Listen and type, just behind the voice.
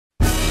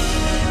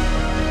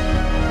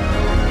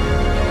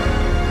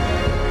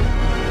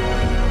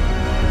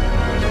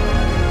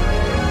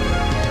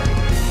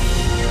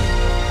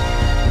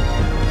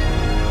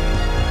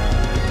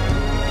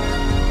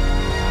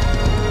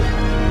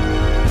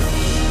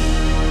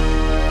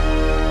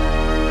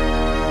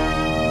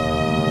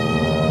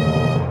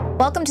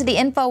Welcome to the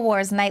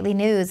Infowars Nightly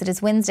News. It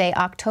is Wednesday,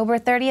 October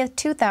 30th,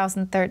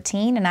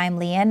 2013, and I'm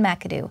Leanne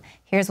McAdoo.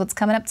 Here's what's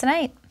coming up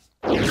tonight.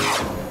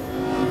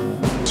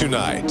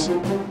 Tonight,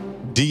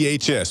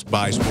 DHS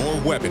buys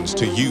more weapons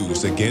to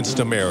use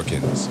against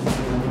Americans.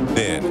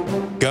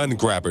 Then, gun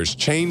grabbers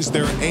change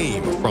their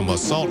aim from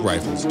assault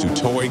rifles to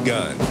toy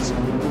guns.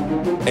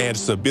 And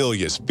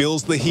Sebelius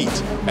feels the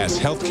heat as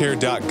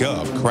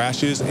healthcare.gov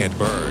crashes and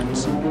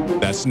burns.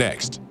 That's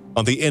next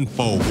on the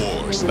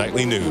Infowars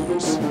Nightly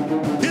News.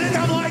 You think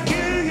I'm like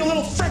you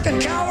little frickin'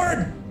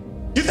 coward?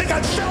 You think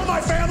I'd sell my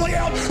family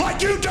out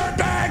like you,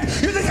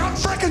 dirtbag? You think I'm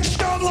frickin'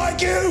 scum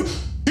like you?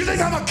 You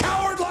think I'm a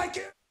coward like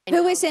you?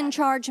 Who is in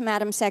charge,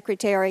 Madam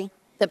Secretary?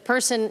 The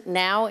person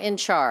now in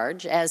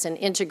charge as an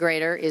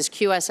integrator is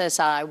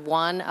QSSI,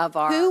 one of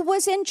our... Who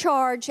was in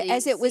charge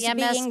as it was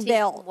being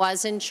built?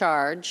 Was in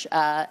charge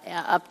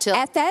up till...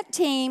 At that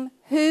team,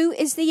 who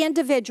is the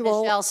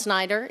individual? Michelle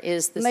Snyder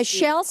is the...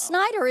 Michelle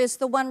Snyder is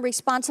the one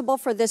responsible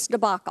for this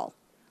debacle.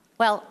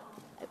 Well,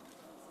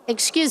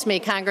 excuse me,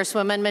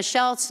 Congresswoman,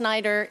 Michelle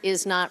Snyder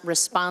is not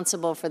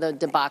responsible for the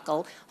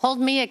debacle. Hold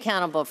me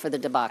accountable for the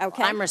debacle.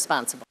 Okay. I'm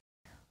responsible.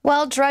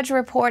 Well, Drudge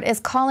Report is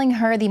calling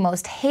her the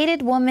most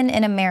hated woman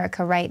in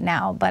America right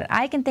now, but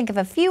I can think of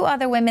a few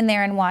other women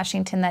there in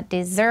Washington that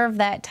deserve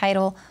that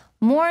title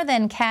more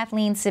than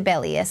Kathleen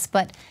Sebelius.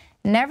 But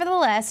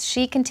nevertheless,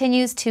 she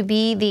continues to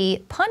be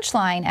the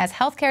punchline as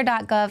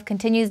healthcare.gov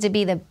continues to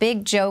be the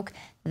big joke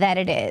that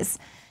it is.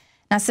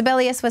 Now,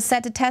 Sebelius was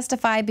set to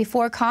testify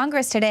before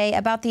Congress today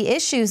about the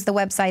issues the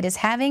website is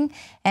having,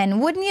 and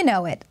wouldn't you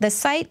know it, the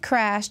site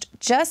crashed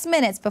just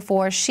minutes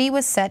before she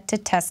was set to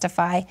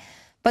testify.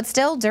 But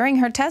still, during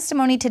her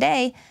testimony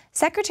today,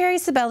 Secretary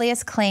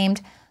Sebelius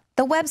claimed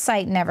the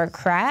website never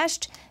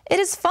crashed. It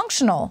is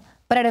functional,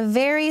 but at a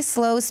very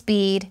slow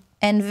speed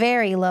and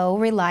very low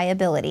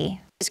reliability.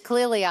 It's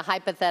clearly a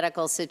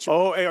hypothetical situation.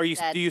 Oh, are you?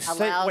 That Do you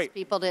say? allows Wait.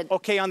 people to...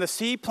 Okay, on the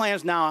C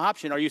plans now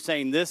option, are you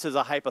saying this is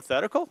a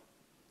hypothetical?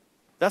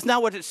 That's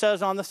not what it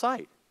says on the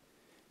site.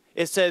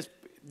 It says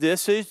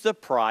this is the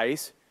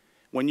price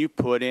when you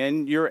put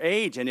in your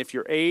age, and if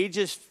your age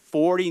is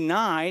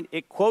 49,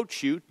 it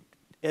quotes you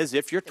as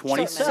if you're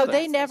 27. So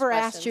they never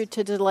asked you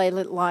to delay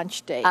the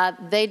launch date?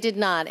 They did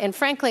not. And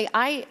frankly,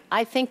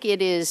 I think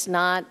it is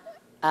not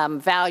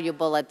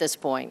valuable at this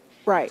point.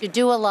 Right. To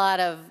do a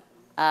lot of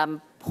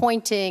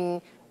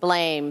pointing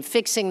blame,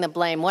 fixing the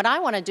blame. What I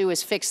want to do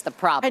is fix the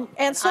problem.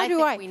 And so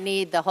do I. We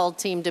need the whole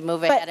team to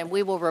move ahead, and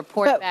we will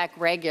report back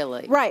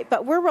regularly. Right,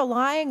 but we're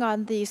relying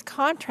on these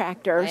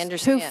contractors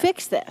who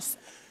fix this.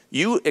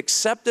 You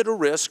accepted a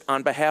risk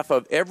on behalf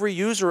of every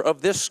user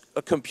of this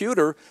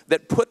computer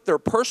that put their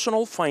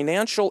personal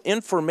financial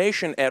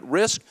information at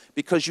risk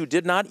because you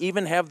did not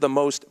even have the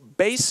most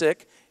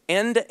basic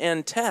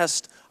end-to-end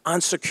test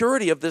on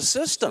security of this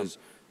system.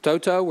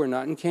 Toto, we're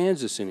not in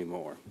Kansas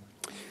anymore.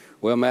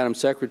 Well, Madam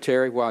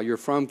Secretary, while you're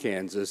from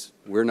Kansas,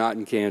 we're not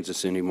in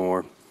Kansas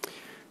anymore.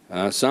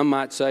 Some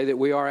might say that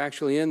we are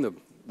actually in the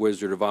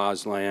Wizard of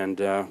Oz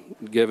land,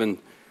 given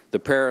the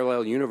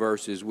parallel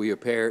universes we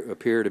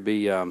appear to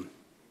be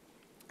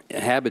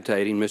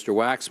habitating. Mr.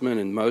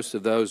 Waxman and most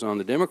of those on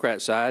the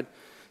Democrat side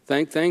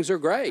think things are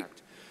great.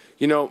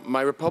 You know,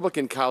 my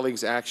Republican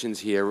colleagues' actions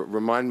here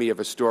remind me of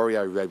a story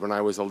I read when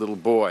I was a little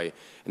boy,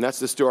 and that's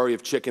the story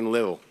of Chicken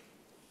Little,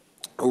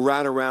 who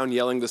ran around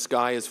yelling, "The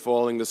sky is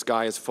falling, the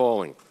sky is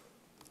falling."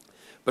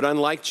 But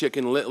unlike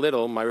Chicken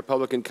Little, my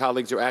Republican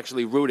colleagues are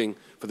actually rooting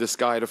for the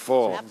sky to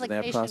fall. The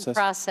application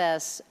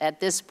process at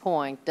this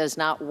point does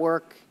not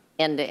work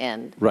end to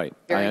end. Right.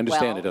 I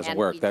understand it doesn't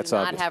work. That's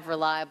obvious. We do not have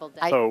reliable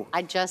data.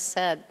 I just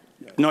said.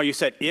 No, you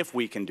said if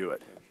we can do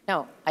it.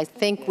 No, I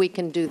think we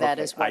can do that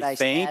is what I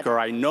said. I think or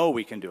I know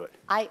we can do it.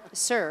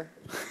 Sir,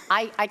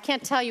 I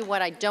can't tell you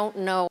what I don't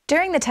know.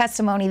 During the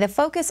testimony, the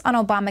focus on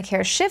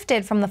Obamacare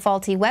shifted from the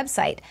faulty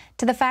website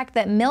to the fact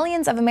that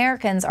millions of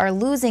Americans are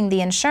losing the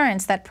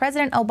insurance that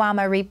President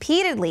Obama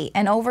repeatedly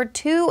and over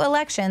 2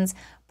 elections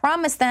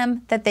promised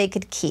them that they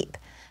could keep.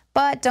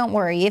 But don't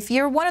worry, if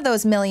you're one of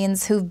those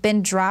millions who've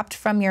been dropped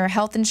from your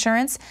health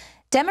insurance,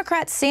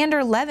 Democrat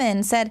Sander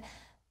Levin said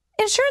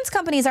insurance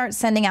companies aren't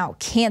sending out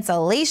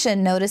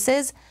cancellation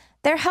notices.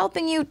 They're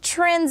helping you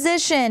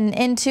transition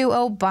into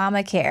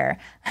Obamacare.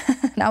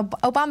 Now,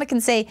 Obama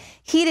can say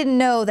he didn't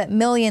know that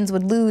millions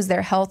would lose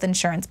their health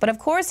insurance, but of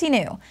course he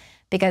knew,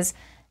 because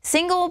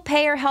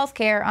single-payer health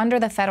care under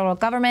the federal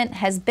government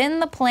has been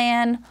the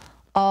plan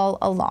all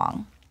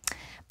along.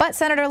 But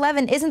Senator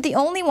Levin isn't the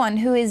only one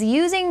who is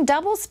using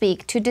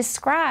doublespeak to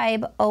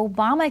describe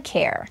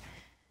Obamacare.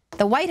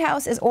 The White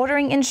House is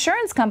ordering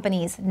insurance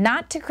companies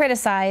not to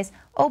criticize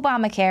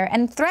Obamacare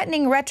and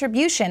threatening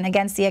retribution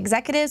against the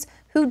executives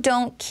who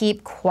don't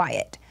keep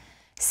quiet.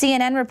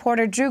 CNN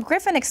reporter Drew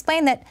Griffin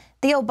explained that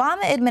the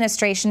Obama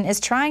administration is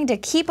trying to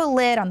keep a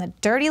lid on the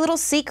dirty little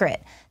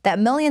secret that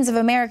millions of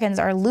Americans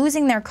are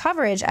losing their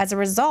coverage as a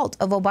result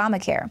of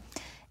Obamacare,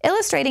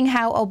 illustrating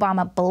how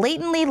Obama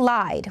blatantly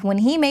lied when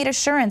he made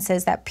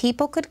assurances that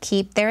people could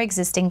keep their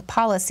existing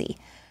policy.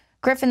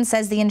 Griffin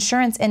says the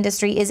insurance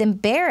industry is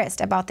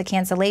embarrassed about the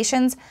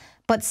cancellations,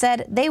 but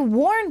said they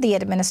warned the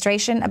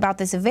administration about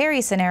this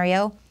very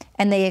scenario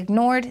and they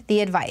ignored the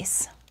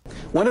advice.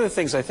 One of the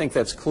things I think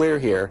that's clear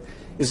here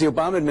is the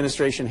Obama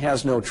administration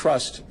has no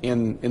trust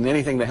in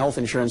anything the health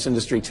insurance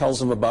industry tells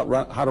them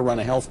about how to run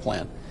a health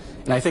plan.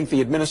 And I think the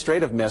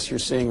administrative mess you're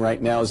seeing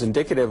right now is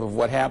indicative of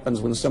what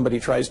happens when somebody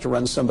tries to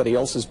run somebody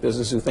else's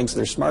business who thinks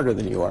they're smarter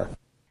than you are.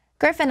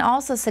 Griffin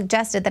also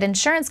suggested that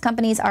insurance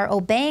companies are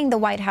obeying the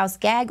White House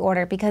gag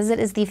order because it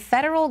is the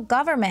federal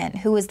government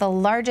who is the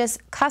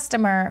largest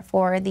customer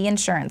for the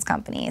insurance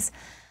companies.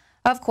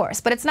 Of course,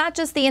 but it's not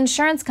just the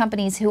insurance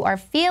companies who are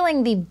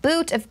feeling the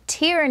boot of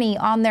tyranny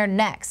on their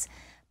necks.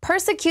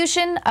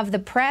 Persecution of the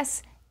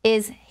press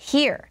is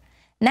here.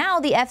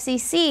 Now the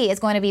FCC is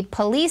going to be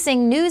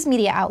policing news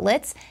media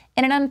outlets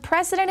in an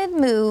unprecedented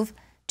move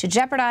to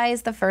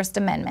jeopardize the First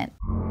Amendment.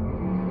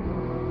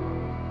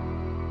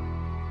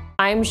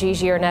 I'm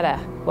Gigi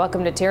Arnetta.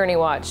 Welcome to Tyranny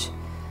Watch.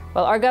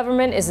 Well, our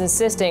government is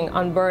insisting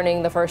on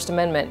burning the First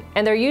Amendment,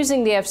 and they're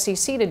using the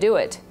FCC to do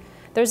it.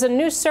 There's a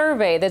new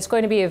survey that's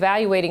going to be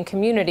evaluating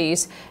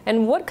communities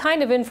and what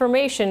kind of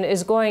information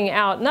is going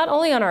out not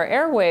only on our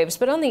airwaves,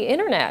 but on the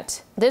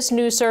internet. This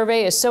new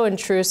survey is so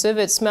intrusive,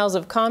 it smells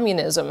of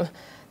communism.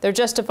 They're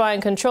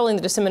justifying controlling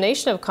the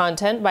dissemination of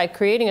content by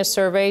creating a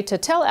survey to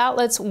tell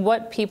outlets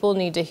what people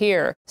need to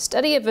hear.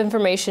 Study of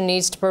information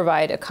needs to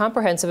provide a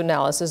comprehensive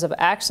analysis of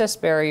access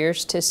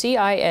barriers to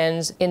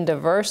CINs in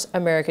diverse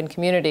American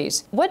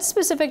communities. What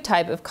specific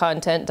type of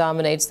content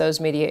dominates those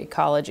media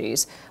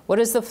ecologies? What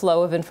is the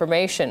flow of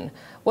information?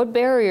 What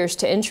barriers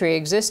to entry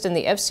exist in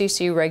the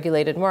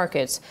FCC-regulated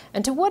markets?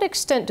 And to what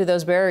extent do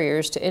those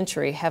barriers to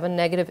entry have a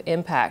negative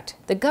impact?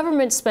 The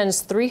government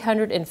spends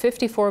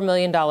 $354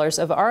 million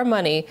of our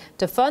money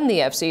to fund the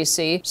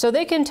FCC so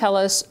they can tell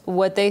us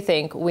what they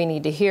think we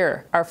need to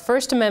hear. Our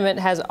First Amendment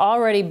has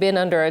already been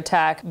under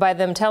attack by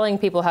them telling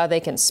people how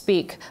they can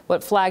speak,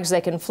 what flags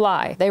they can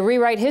fly. They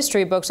rewrite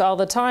history books all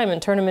the time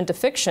and turn them into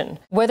fiction.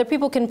 Whether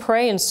people can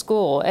pray in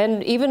school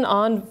and even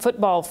on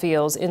football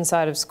fields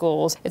inside of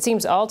schools, it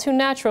seems all too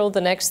natural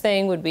the next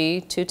thing would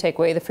be to take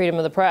away the freedom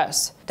of the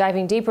press.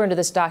 Diving deeper into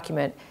this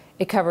document,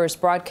 it covers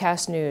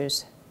broadcast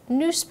news,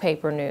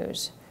 newspaper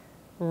news,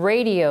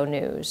 radio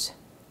news,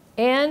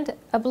 and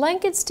a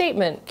blanket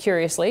statement,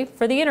 curiously,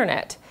 for the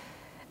internet.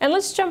 And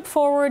let's jump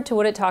forward to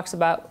what it talks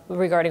about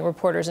regarding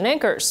reporters and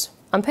anchors.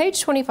 On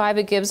page 25,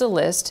 it gives a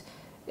list.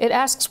 It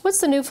asks, what's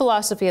the new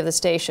philosophy of the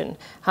station?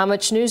 How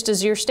much news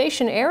does your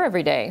station air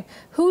every day?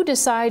 Who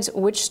decides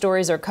which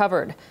stories are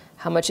covered?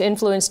 How much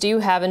influence do you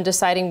have in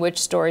deciding which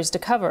stories to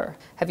cover?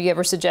 Have you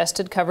ever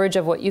suggested coverage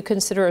of what you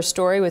consider a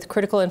story with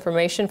critical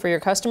information for your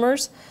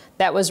customers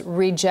that was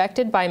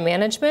rejected by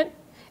management?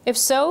 If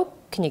so,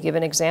 can you give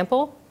an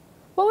example?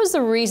 What was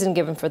the reason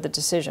given for the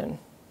decision?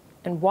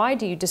 And why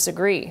do you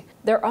disagree?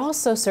 They're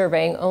also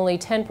surveying only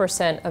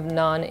 10% of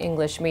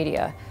non-English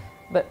media.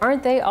 But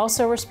aren't they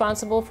also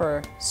responsible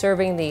for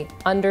serving the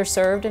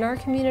underserved in our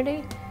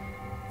community?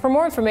 For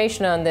more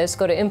information on this,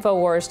 go to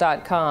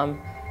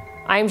Infowars.com.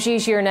 I'm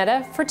Gigi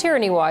Arnetta for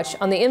Tyranny Watch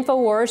on the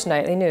Infowars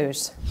Nightly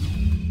News.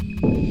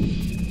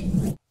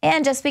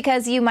 And just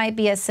because you might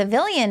be a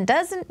civilian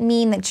doesn't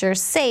mean that you're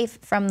safe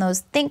from those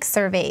think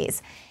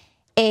surveys.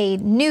 A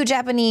new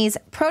Japanese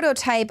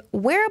prototype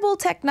wearable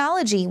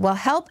technology will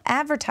help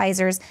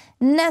advertisers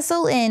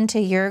nestle into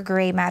your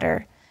gray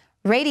matter.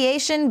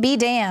 Radiation be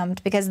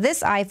damned, because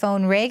this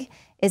iPhone rig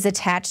is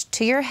attached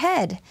to your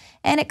head,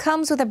 and it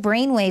comes with a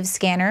brainwave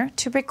scanner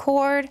to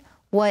record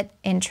what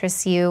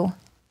interests you.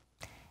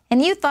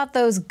 And you thought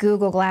those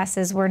Google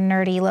glasses were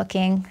nerdy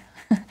looking.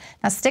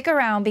 Now stick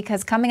around,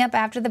 because coming up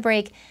after the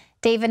break,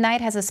 David Knight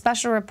has a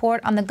special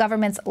report on the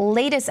government's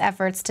latest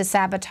efforts to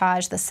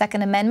sabotage the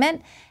Second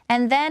Amendment,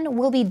 and then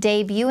we'll be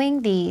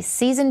debuting the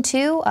Season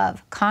 2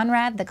 of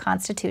Conrad the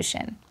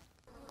Constitution.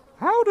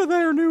 Howdy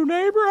there, new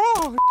neighbor.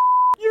 Oh,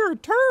 you're a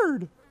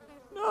turd.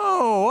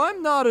 No,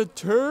 I'm not a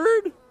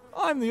turd.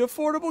 I'm the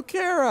Affordable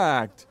Care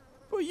Act.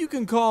 But you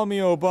can call me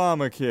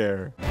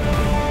ObamaCare.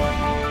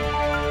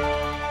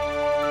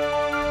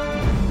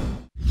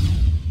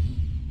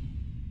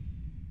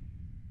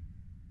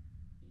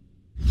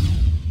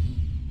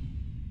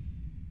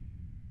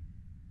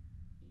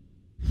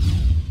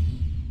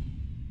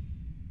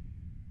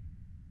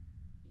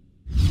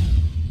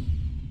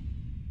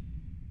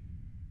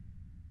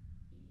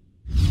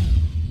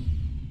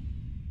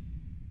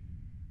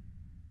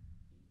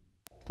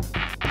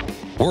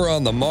 We're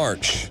on the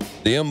march.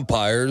 The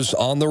empire's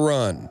on the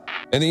run.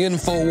 And the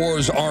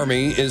Infowars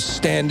army is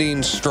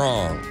standing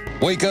strong.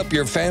 Wake up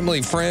your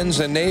family,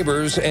 friends, and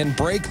neighbors and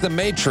break the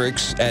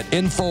matrix at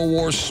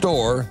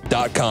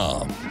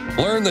InfoWarsStore.com.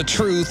 Learn the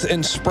truth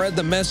and spread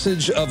the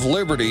message of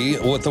liberty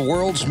with the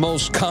world's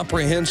most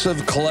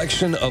comprehensive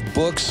collection of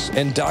books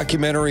and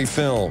documentary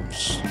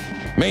films.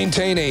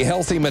 Maintain a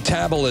healthy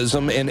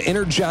metabolism and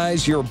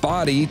energize your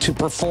body to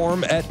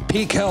perform at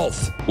peak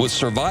health with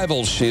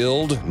Survival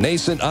Shield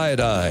Nascent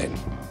Iodine.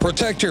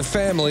 Protect your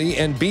family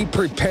and be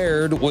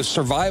prepared with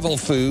survival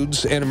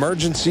foods and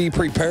emergency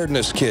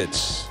preparedness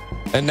kits.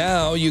 And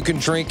now you can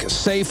drink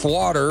safe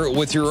water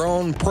with your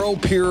own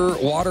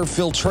ProPure water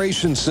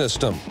filtration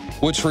system,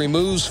 which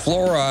removes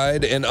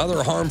fluoride and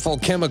other harmful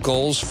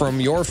chemicals from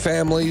your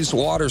family's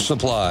water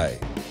supply.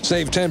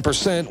 Save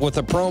 10% with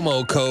the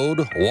promo code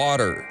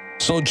WATER.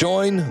 So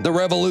join the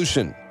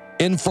revolution.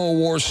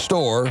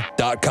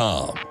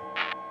 Infowarsstore.com.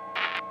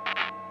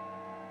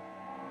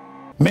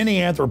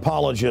 Many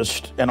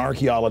anthropologists and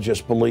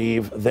archaeologists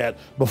believe that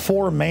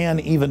before man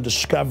even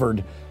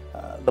discovered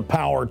the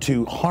power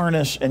to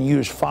harness and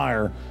use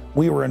fire,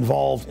 we were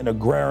involved in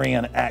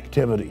agrarian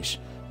activities.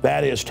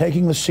 That is,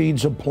 taking the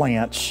seeds of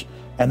plants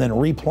and then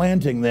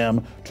replanting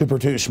them to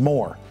produce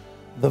more.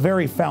 The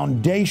very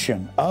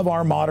foundation of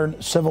our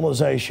modern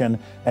civilization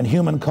and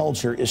human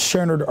culture is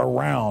centered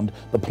around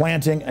the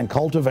planting and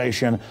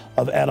cultivation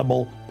of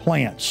edible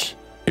plants.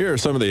 Here are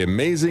some of the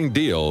amazing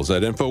deals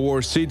at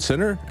Infowars Seed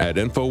Center at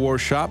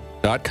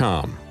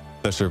InfowarsShop.com.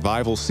 The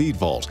Survival Seed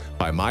Vault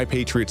by My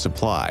Patriot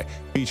Supply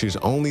features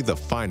only the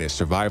finest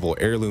survival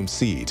heirloom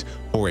seeds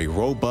for a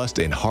robust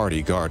and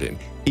hardy garden,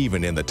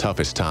 even in the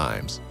toughest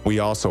times. We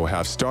also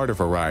have starter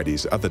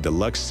varieties of the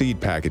deluxe seed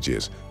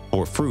packages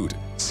for fruit,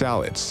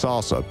 salad,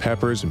 salsa,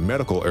 peppers,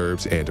 medical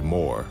herbs, and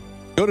more.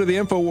 Go to the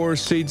Infowars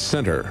Seed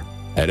Center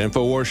at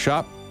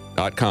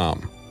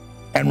InfowarsShop.com.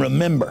 And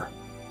remember,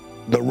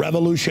 the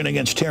revolution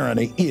against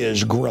tyranny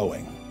is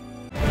growing.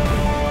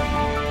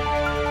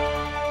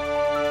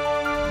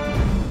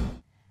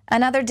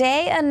 Another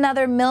day,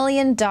 another $1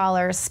 million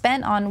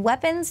spent on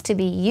weapons to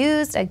be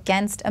used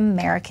against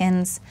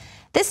Americans.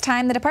 This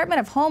time, the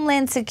Department of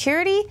Homeland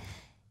Security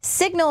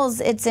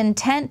signals its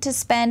intent to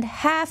spend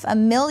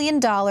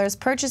 $500,000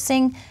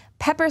 purchasing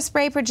pepper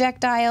spray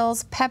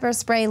projectiles, pepper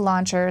spray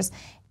launchers,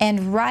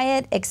 and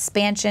riot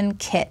expansion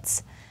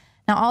kits.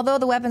 Now, although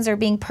the weapons are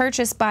being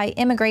purchased by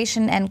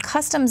Immigration and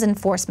Customs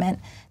Enforcement,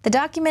 the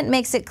document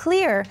makes it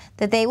clear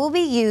that they will be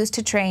used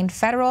to train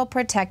Federal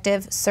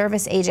Protective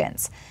Service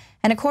agents.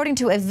 And according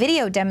to a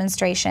video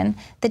demonstration,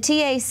 the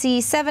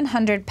TAC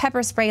 700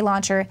 pepper spray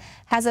launcher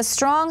has a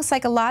strong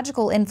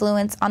psychological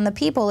influence on the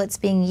people it's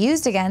being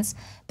used against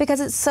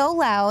because it's so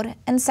loud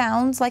and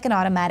sounds like an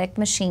automatic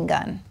machine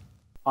gun.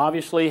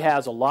 Obviously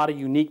has a lot of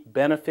unique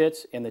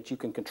benefits in that you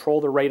can control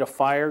the rate of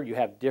fire. You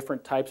have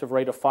different types of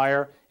rate of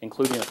fire,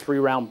 including a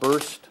 3-round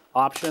burst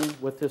option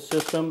with this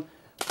system.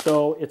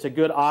 So it's a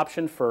good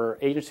option for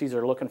agencies that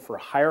are looking for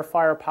higher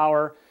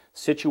firepower,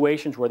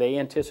 situations where they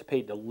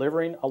anticipate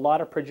delivering a lot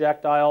of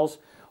projectiles,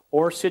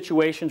 or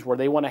situations where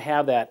they want to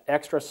have that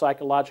extra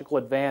psychological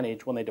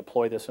advantage when they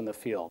deploy this in the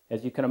field.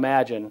 As you can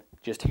imagine,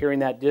 just hearing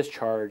that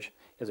discharge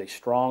is a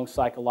strong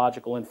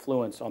psychological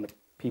influence on the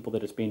people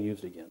that it's being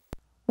used against.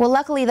 Well,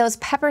 luckily, those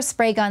pepper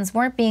spray guns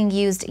weren't being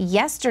used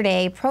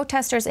yesterday.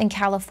 Protesters in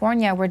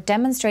California were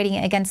demonstrating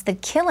against the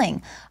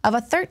killing of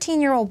a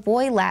 13-year-old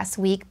boy last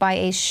week by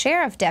a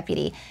sheriff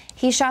deputy.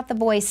 He shot the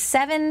boy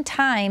 7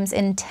 times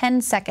in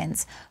 10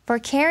 seconds for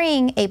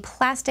carrying a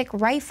plastic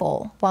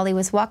rifle while he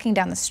was walking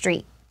down the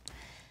street.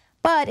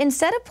 But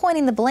instead of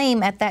pointing the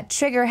blame at that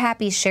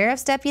trigger-happy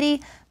sheriff's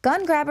deputy,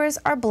 gun grabbers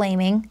are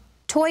blaming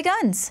toy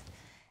guns.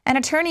 An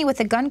attorney with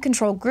a gun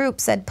control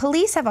group said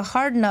police have a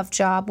hard enough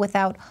job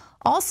without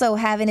also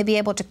having to be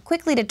able to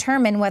quickly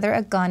determine whether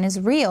a gun is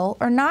real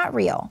or not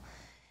real.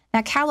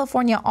 Now,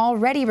 California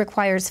already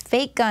requires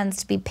fake guns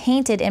to be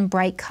painted in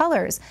bright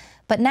colors,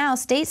 but now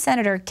State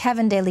Senator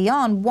Kevin De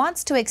Leon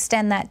wants to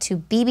extend that to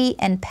BB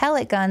and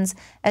pellet guns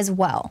as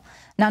well.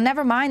 Now,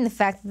 never mind the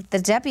fact that the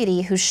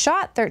deputy who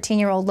shot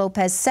 13-year-old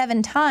Lopez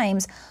 7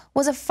 times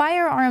was a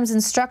firearms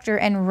instructor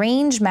and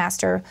range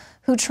master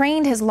who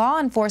trained his law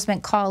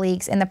enforcement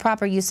colleagues in the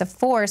proper use of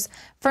force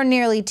for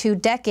nearly 2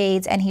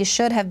 decades, and he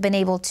should have been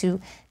able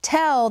to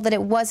tell that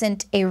it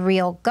wasn't a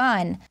real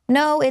gun.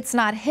 No, it's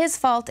not his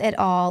fault at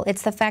all.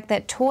 It's the fact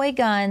that toy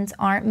guns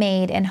aren't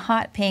made in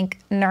hot pink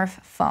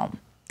Nerf foam.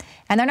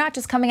 And they're not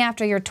just coming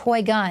after your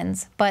toy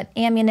guns, but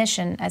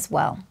ammunition as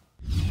well.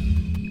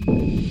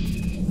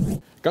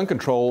 Gun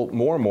control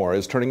more and more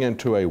is turning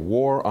into a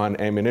war on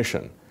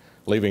ammunition,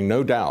 leaving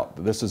no doubt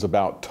that this is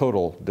about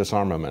total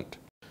disarmament.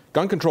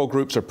 Gun control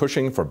groups are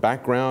pushing for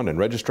background and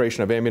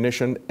registration of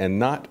ammunition and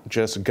not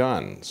just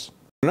guns.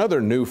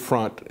 Another new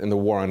front in the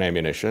war on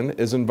ammunition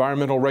is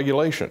environmental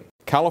regulation.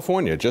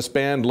 California just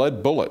banned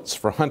lead bullets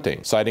for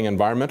hunting, citing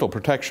environmental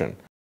protection.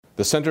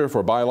 The Center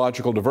for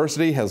Biological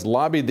Diversity has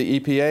lobbied the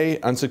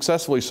EPA,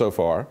 unsuccessfully so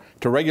far,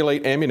 to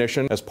regulate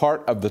ammunition as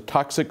part of the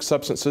Toxic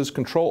Substances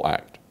Control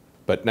Act.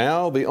 But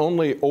now the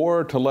only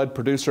ore to lead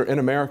producer in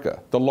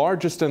America, the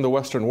largest in the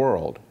Western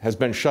world, has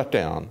been shut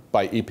down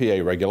by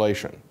EPA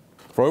regulation.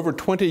 For over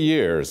 20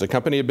 years, the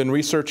company had been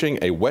researching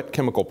a wet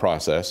chemical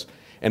process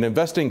and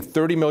investing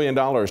 $30 million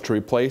to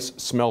replace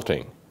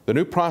smelting. The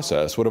new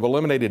process would have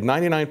eliminated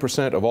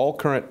 99% of all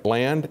current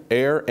land,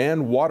 air,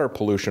 and water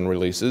pollution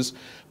releases,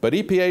 but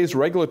EPA's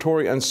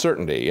regulatory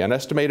uncertainty and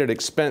estimated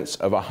expense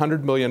of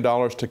 $100 million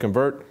to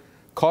convert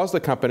caused the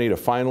company to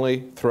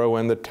finally throw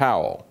in the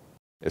towel.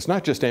 It's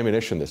not just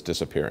ammunition that's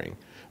disappearing.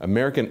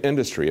 American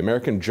industry,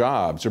 American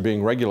jobs are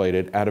being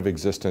regulated out of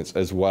existence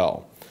as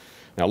well.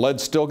 Now,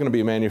 lead's still going to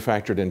be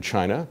manufactured in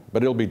China,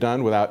 but it'll be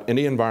done without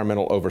any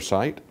environmental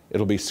oversight.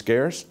 It'll be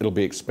scarce, it'll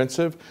be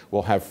expensive,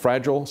 we'll have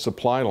fragile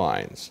supply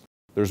lines.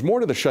 There's more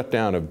to the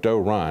shutdown of Doe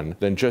Run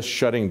than just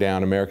shutting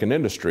down American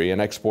industry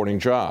and exporting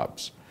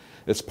jobs.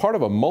 It's part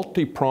of a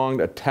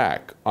multi-pronged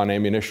attack on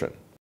ammunition.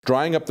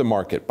 Drying up the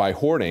market by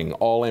hoarding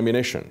all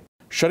ammunition.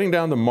 Shutting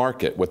down the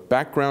market with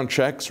background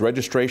checks,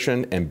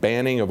 registration, and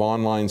banning of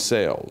online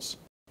sales.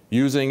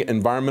 Using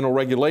environmental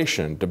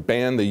regulation to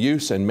ban the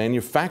use and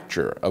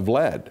manufacture of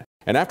lead.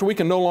 And after we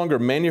can no longer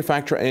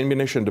manufacture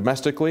ammunition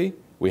domestically,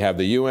 we have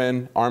the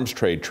UN Arms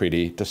Trade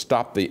Treaty to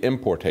stop the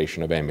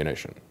importation of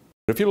ammunition.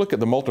 If you look at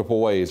the multiple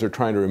ways they're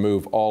trying to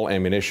remove all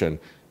ammunition,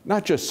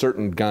 not just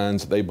certain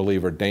guns they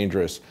believe are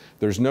dangerous,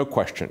 there's no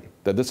question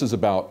that this is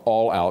about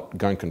all-out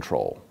gun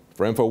control.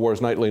 For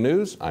Infowars Nightly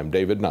News, I'm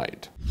David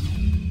Knight.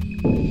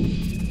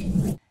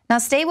 Now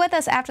stay with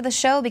us after the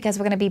show because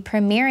we're going to be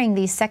premiering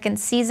the second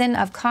season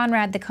of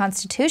Conrad the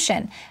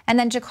Constitution. And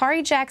then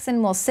Jakari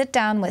Jackson will sit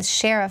down with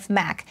Sheriff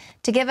Mack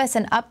to give us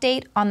an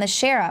update on the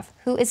sheriff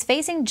who is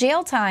facing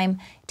jail time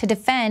to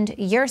defend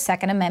your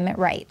Second Amendment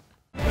right.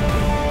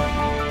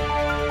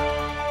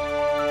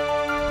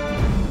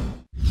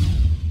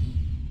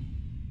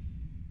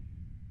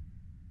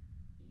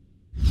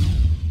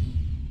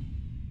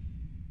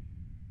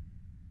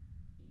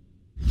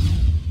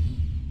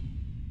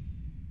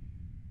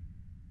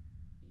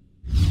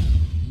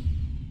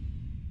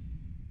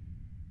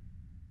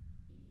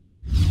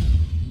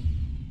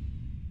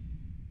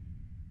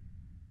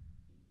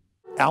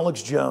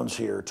 Alex Jones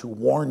here to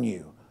warn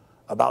you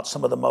about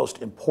some of the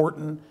most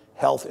important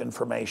health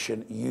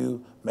information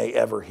you may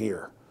ever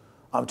hear.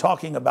 I'm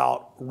talking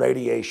about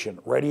radiation,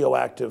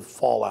 radioactive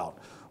fallout,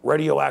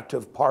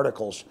 radioactive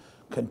particles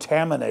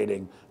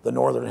contaminating the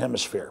Northern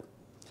Hemisphere.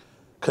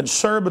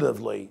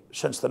 Conservatively,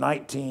 since the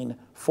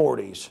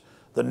 1940s,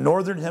 the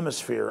Northern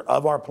Hemisphere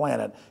of our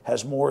planet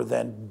has more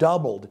than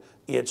doubled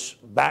its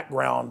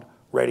background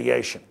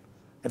radiation.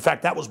 In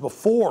fact, that was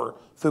before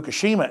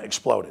Fukushima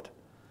exploded.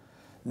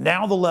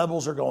 Now the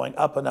levels are going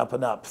up and up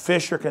and up.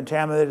 Fish are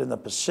contaminated in the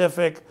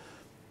Pacific,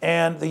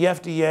 and the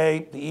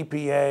FDA, the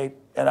EPA,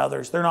 and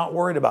others, they're not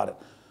worried about it.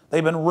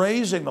 They've been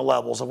raising the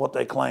levels of what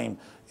they claim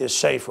is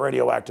safe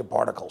radioactive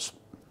particles.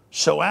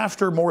 So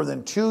after more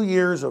than 2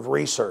 years of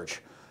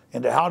research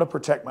into how to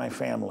protect my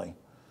family,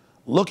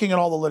 looking at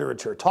all the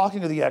literature,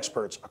 talking to the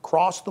experts,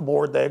 across the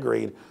board they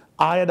agreed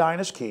iodine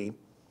is key,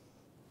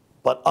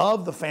 but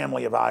of the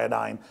family of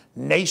iodine,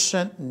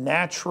 nascent,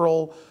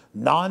 natural,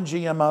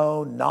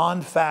 non-GMO,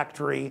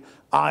 non-factory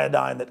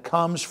iodine that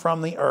comes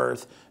from the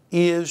earth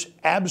is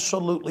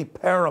absolutely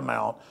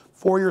paramount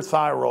for your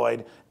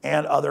thyroid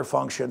and other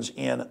functions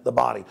in the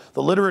body.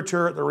 The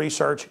literature, the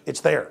research,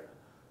 it's there.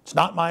 It's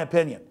not my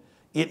opinion.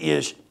 It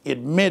is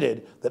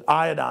admitted that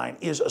iodine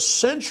is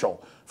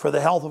essential for the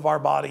health of our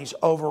bodies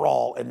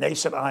overall, and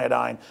nascent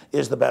iodine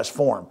is the best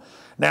form.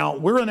 Now,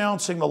 we're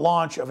announcing the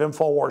launch of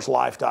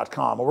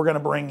InfoWarsLife.com, and we're going to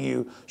bring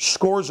you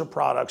scores of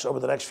products over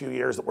the next few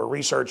years that we're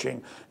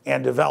researching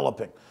and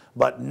developing.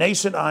 But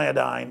nascent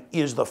iodine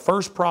is the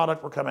first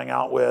product we're coming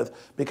out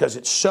with because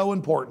it's so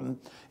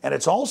important, and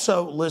it's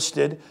also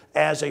listed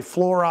as a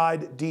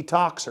fluoride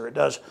detoxer. It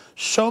does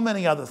so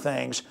many other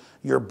things.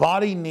 Your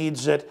body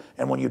needs it,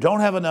 and when you don't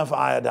have enough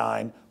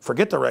iodine,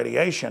 forget the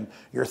radiation,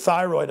 your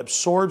thyroid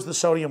absorbs the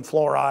sodium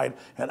fluoride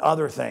and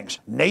other things.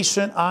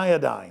 Nascent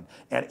iodine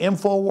and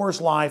InfoWars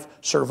Life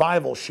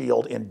Survival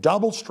Shield in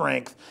double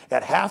strength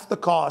at half the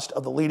cost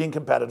of the leading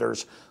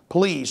competitors.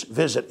 Please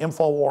visit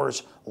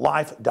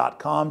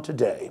InfoWarsLife.com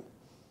today.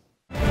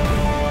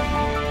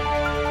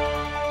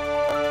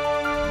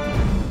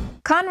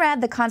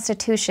 Conrad the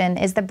Constitution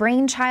is the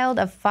brainchild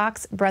of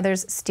Fox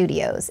Brothers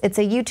Studios. It's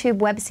a YouTube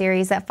web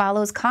series that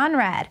follows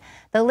Conrad,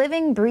 the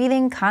living,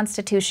 breathing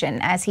Constitution,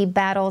 as he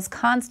battles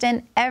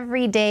constant,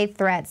 everyday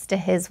threats to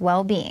his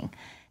well-being.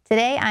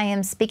 Today, I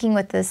am speaking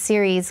with the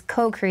series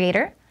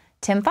co-creator,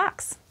 Tim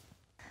Fox.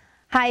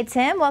 Hi,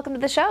 Tim. Welcome to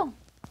the show.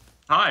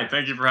 Hi.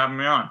 Thank you for having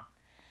me on.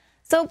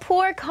 So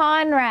poor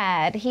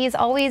Conrad, he's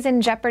always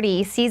in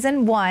jeopardy.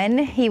 Season 1,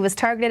 he was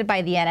targeted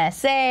by the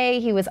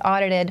NSA, he was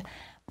audited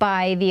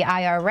by the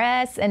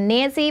IRS, and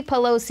Nancy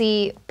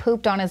Pelosi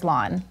pooped on his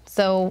lawn.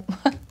 So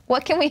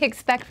what can we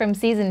expect from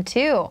season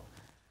 2?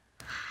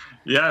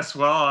 Yes,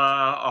 well,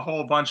 a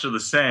whole bunch of the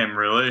same,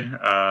 really.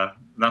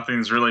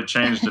 Nothing's really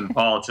changed in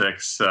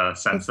politics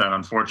since then,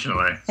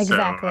 unfortunately.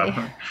 Exactly.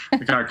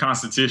 So our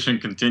Constitution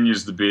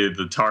continues to be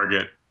the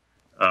target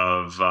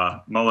of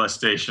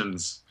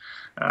molestations,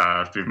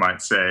 if you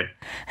might say,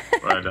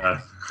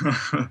 but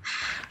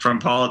from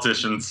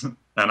politicians.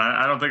 And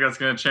I don't think that's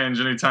going to change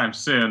anytime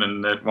soon,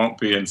 and it won't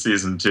be in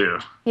season 2.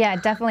 Yeah,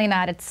 definitely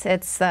not.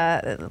 It's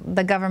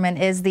the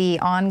government is the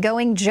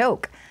ongoing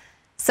joke.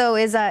 So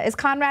is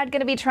Conrad going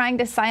to be trying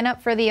to sign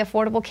up for the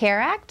Affordable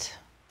Care Act?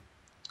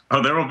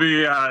 Oh, there will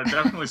be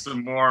definitely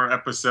some more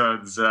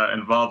episodes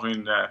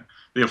involving the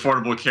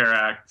Affordable Care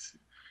Act,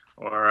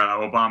 or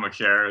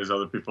ObamaCare, as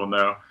other people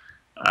know.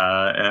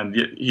 And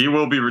he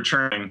will be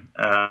returning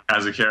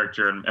as a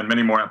character in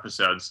many more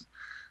episodes.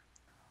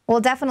 Well,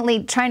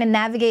 definitely trying to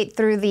navigate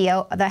through the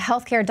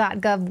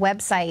healthcare.gov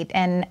website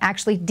and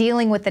actually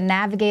dealing with the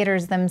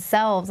navigators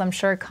themselves. I'm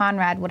sure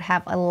Conrad would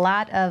have a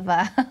lot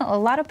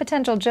of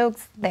potential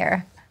jokes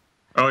there.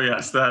 Oh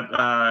yes,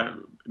 that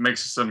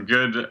makes some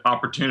good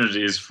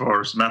opportunities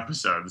for some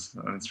episodes.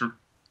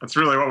 That's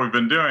really what we've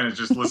been doing, is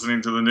just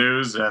listening to the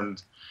news,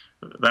 and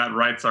that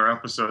writes our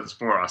episodes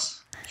for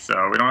us.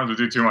 So we don't have to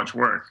do too much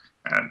work.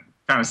 And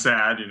kind of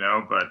sad, you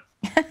know, but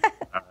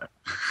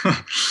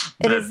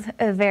it is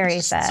very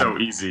sad. So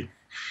easy.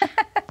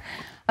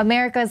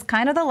 America is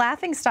kind of the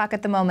laughingstock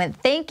at the moment.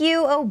 Thank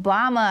you,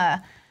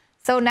 Obama.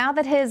 So now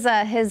that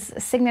his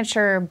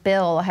signature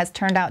bill has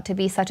turned out to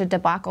be such a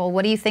debacle,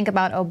 what do you think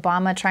about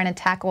Obama trying to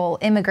tackle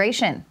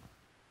immigration?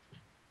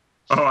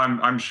 Oh,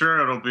 I'm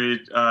sure it'll be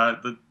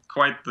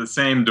quite the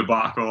same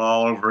debacle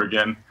all over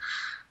again.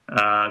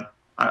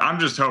 I'm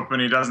just hoping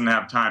he doesn't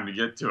have time to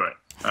get to it.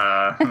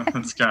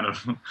 That's kind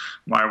of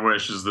my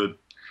wish, is that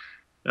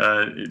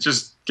it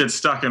just gets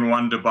stuck in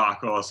one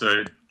debacle so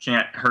it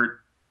can't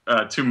hurt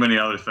too many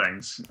other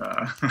things,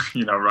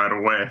 you know, right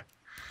away.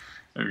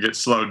 It gets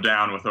slowed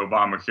down with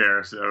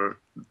Obamacare, so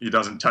he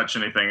doesn't touch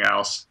anything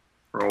else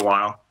for a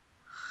while.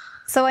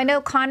 So I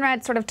know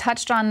Conrad sort of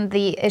touched on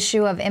the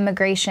issue of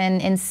immigration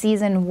in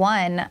season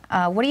 1.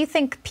 What do you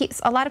think?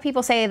 A lot of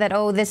people say that,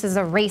 oh, this is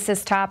a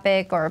racist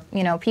topic, or,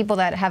 you know, people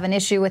that have an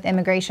issue with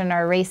immigration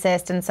are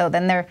racist, and so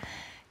then they're,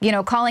 you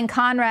know, calling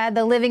Conrad,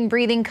 the living,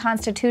 breathing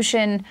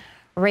Constitution,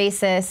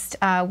 racist.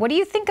 What do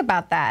you think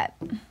about that?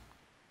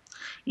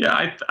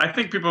 Yeah, I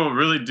think people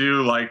really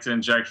do like to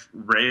inject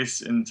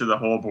race into the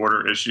whole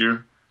border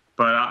issue.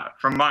 But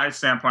from my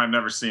standpoint, I've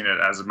never seen it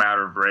as a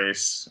matter of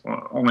race,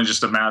 only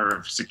just a matter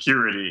of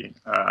security.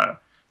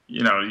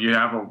 You know, you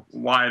have a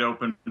wide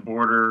open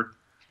border.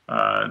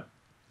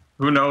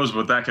 Who knows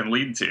what that can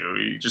lead to?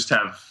 You just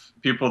have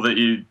people that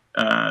you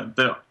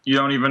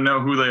don't even know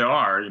who they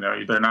are. You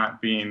know, they're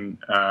not being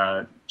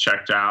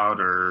checked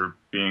out or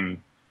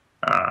being.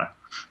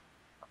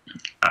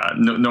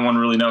 No one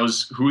really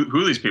knows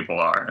who these people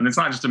are. And it's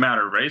not just a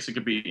matter of race. It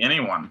could be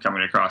anyone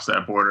coming across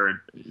that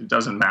border. It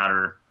doesn't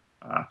matter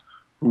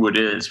who it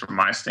is from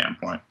my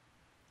standpoint.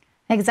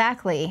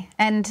 Exactly.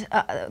 And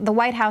the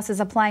White House is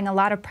applying a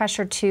lot of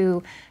pressure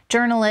to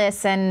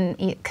journalists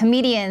and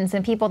comedians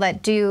and people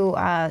that do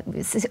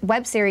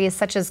web series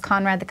such as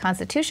Conrad the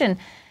Constitution,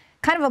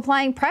 kind of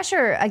applying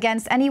pressure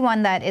against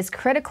anyone that is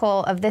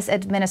critical of this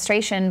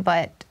administration.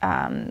 But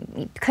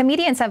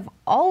comedians have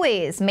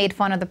always made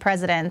fun of the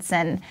presidents.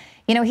 And,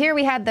 you know, here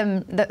we had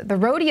the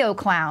rodeo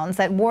clowns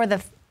that wore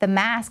the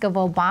mask of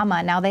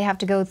Obama. Now they have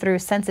to go through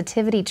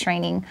sensitivity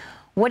training.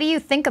 What do you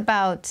think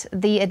about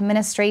the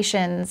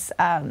administration's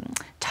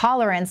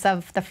tolerance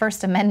of the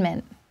First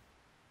Amendment?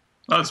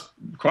 Well,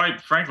 quite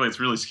frankly,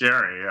 it's really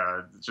scary,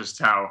 just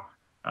how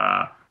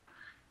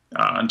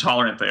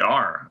intolerant they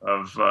are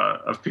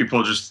of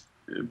people just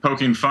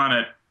poking fun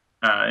at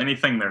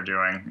anything they're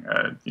doing,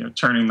 you know,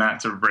 turning that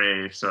to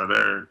race,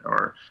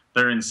 or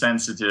they're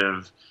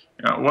insensitive.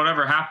 You know,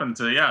 whatever happened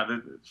to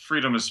the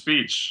freedom of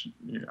speech?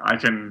 I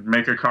can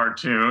make a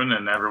cartoon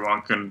and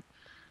everyone can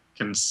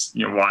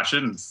you know, watch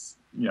it and,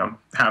 you know,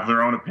 have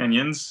their own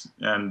opinions,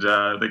 and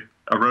a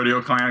rodeo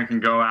clown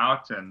can go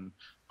out and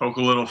poke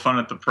a little fun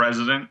at the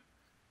president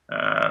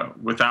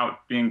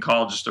without being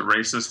called just a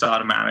racist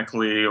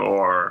automatically,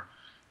 or,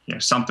 you know,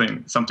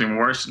 something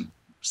worse, and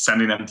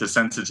sending them to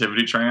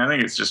sensitivity training. I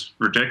think it's just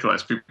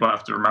ridiculous. People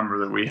have to remember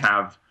that we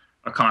have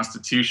a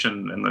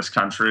constitution in this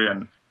country,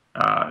 and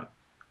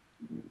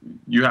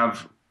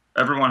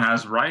everyone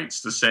has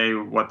rights to say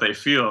what they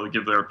feel, to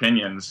give their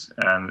opinions,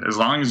 and as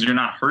long as you're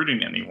not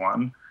hurting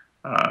anyone,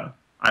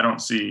 I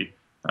don't see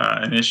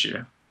an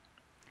issue.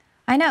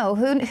 I know.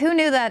 Who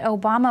knew that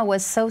Obama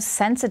was so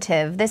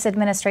sensitive? This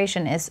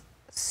administration is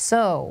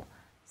so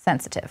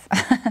sensitive.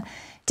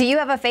 Do you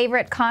have a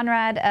favorite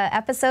Conrad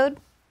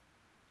episode?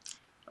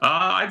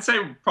 I'd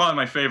say probably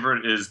my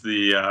favorite is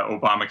the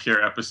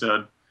ObamaCare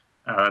episode.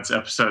 That's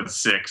episode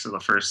 6 of the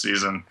first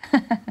season.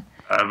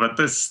 But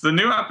the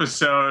new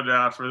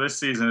episode for this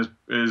season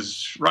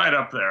is right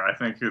up there. I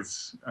think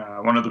it's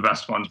one of the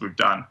best ones we've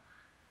done.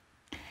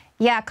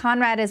 Yeah,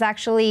 Conrad is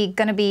actually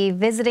going to be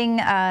visiting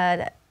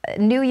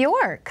New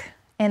York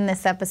in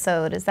this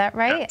episode. Is that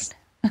right?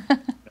 Yes.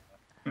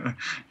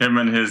 Him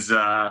and his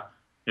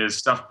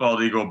stuffed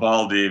bald eagle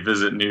Baldy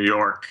visit New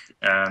York,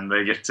 and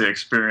they get to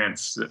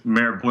experience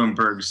Mayor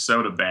Bloomberg's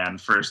soda ban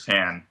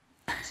firsthand.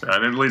 So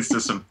it leads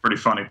to some pretty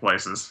funny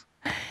places.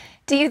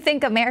 Do you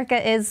think America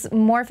is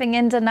morphing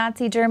into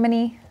Nazi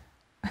Germany?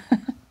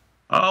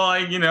 Oh,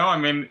 you know, I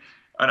mean,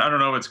 I don't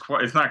know if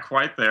it's not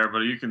quite there, but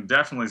you can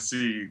definitely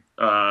see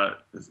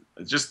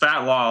just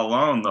that law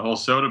alone, the whole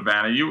soda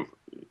ban. You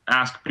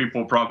ask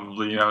people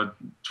probably, you know,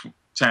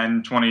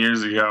 10, 20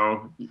 years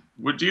ago,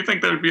 do you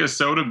think there would be a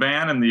soda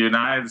ban in the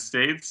United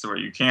States where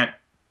you can't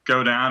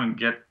go down and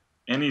get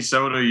any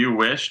soda you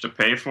wish to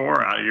pay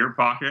for out of your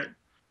pocket?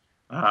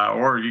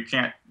 Or you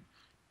can't,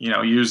 you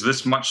know, use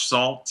this much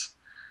salt?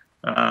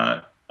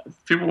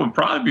 people would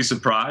probably be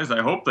surprised.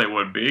 I hope they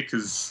would be,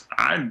 because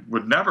I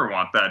would never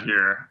want that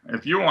here.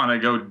 If you want to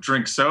go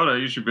drink soda,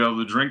 you should be able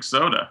to drink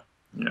soda.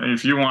 You know,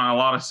 if you want a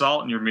lot of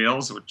salt in your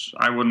meals, which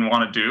I wouldn't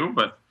want to do,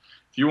 but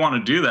if you want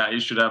to do that, you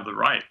should have the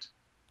right.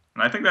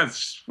 And I think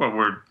that's what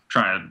we're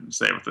trying to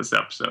say with this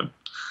episode.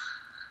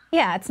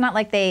 Yeah, it's not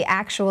like they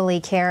actually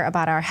care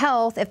about our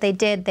health. If they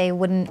did, they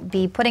wouldn't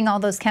be putting all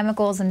those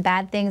chemicals and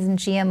bad things and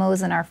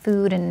GMOs in our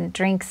food and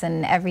drinks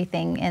and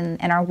everything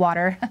in our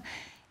water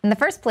in the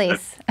first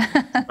place.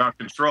 It's about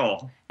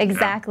control.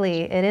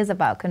 Exactly. Yeah. It is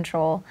about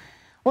control.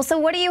 Well, so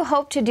what do you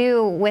hope to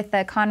do with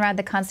the Conrad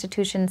the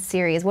Constitution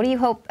series? What do you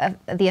hope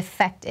the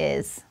effect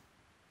is?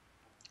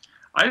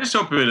 I just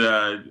hope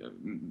it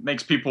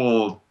makes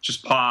people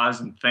just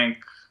pause and think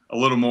a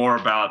little more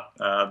about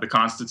the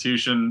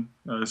Constitution,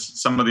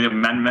 some of the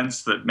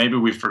amendments that maybe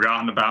we've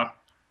forgotten about,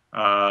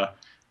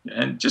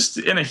 and just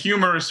in a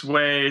humorous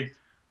way,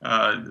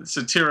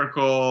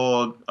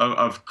 satirical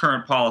of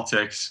current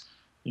politics.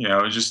 You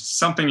know, just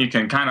something you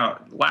can kind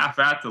of laugh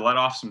at to let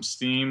off some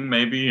steam,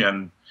 maybe,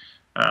 and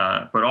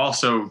but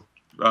also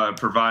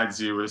provides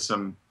you with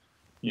some,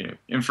 you know,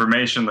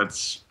 information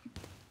that's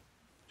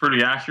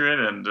pretty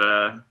accurate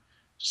and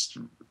just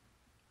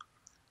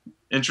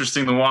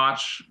interesting to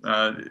watch.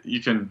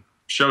 You can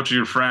show to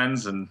your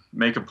friends and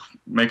make a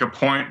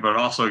point, but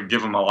also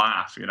give them a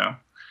laugh. You know,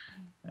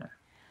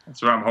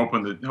 that's what I'm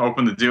hoping to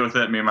do with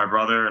it. Me and my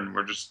brother, and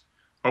we're just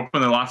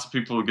hoping that lots of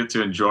people will get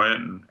to enjoy it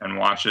and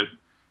watch it,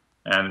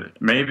 and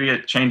maybe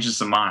it changes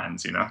some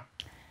minds. You know.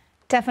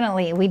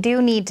 Definitely. We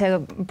do need to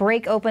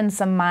break open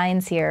some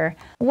minds here.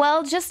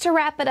 Well, just to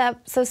wrap it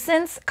up, so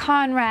since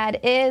Conrad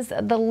is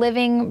the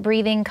living,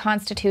 breathing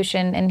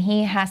Constitution and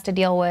he has to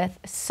deal with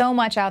so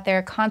much out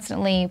there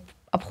constantly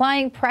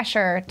applying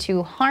pressure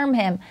to harm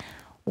him,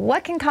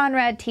 what can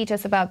Conrad teach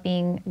us about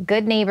being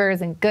good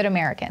neighbors and good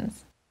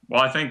Americans?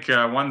 Well, I think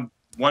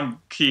one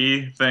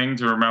key thing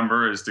to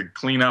remember is to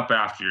clean up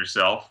after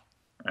yourself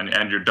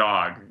and your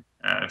dog.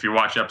 If you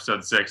watch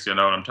episode 6, you'll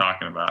know what I'm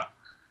talking about.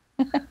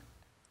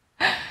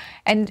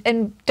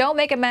 And don't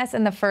make a mess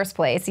in the first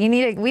place. We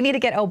need to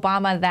get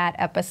Obama that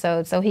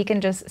episode so he can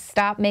just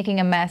stop making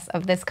a mess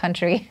of this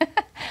country.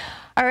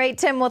 All right,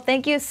 Tim, well,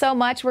 thank you so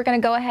much. We're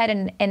going to go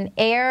ahead and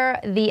air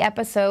the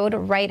episode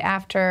right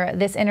after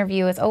this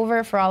interview is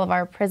over for all of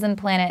our Prison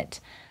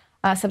Planet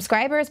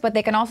subscribers, but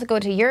they can also go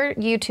to your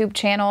YouTube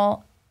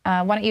channel.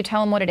 Why don't you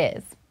tell them what it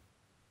is?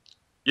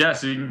 Yeah,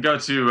 so you can go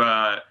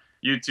to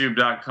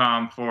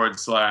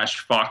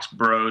youtube.com/Fox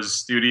Bros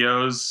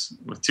Studios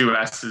with 2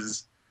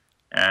 S's.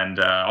 And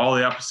all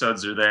the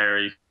episodes are there.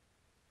 You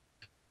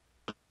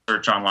can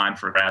search online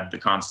for Conrad the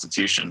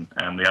Constitution,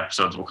 and the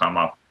episodes will come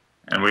up.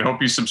 And we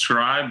hope you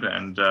subscribe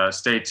and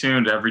stay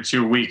tuned. Every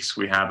 2 weeks,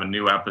 we have a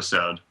new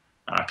episode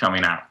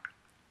coming out.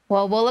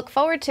 Well, we'll look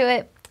forward to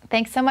it.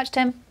 Thanks so much,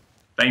 Tim.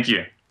 Thank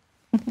you.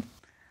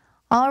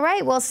 All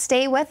right, well,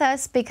 stay with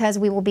us because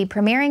we will be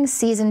premiering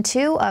Season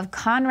 2 of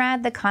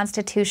Conrad the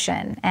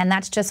Constitution. And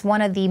that's just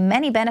one of the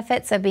many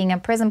benefits of being a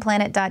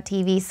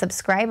PrisonPlanet.tv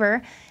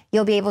subscriber.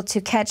 You'll be able to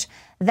catch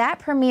that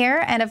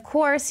premiere, and of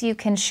course, you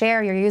can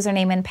share your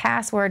username and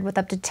password with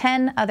up to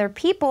 10 other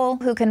people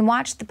who can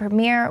watch the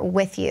premiere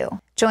with you.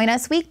 Join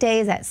us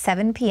weekdays at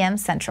 7 p.m.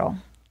 Central.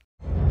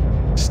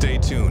 Stay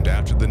tuned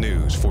after the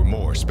news for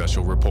more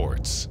special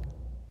reports.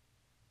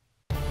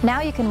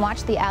 Now you can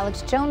watch The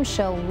Alex Jones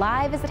Show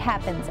live as it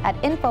happens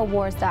at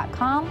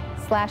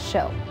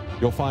Infowars.com/show.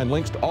 You'll find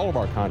links to all of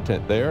our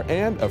content there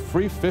and a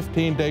free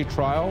 15-day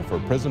trial for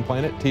Prison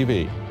Planet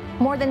TV.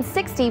 More than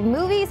 60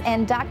 movies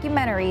and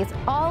documentaries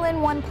all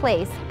in one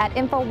place at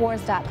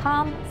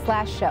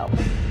Infowars.com/show.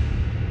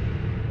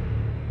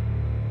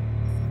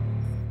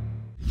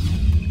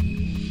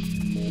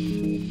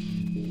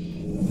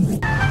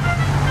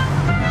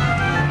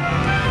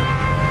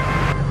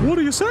 What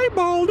do you say,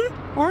 Baldy?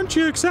 Aren't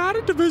you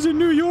excited to visit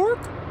New York?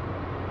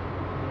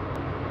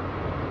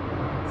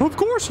 Of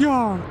course you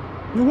are.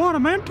 You want a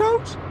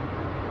Mentos?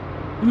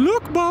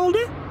 Look,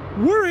 Baldy,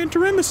 we're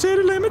entering the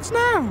city limits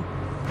now.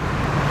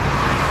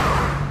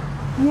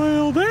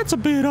 Well, that's a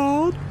bit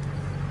odd.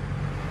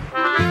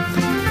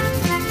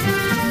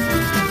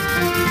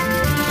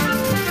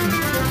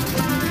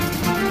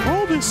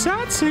 All this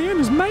sightseeing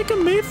is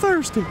making me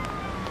thirsty.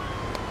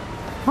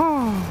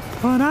 Ah,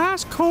 an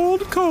ice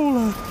cold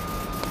cola.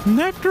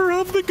 Nectar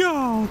of the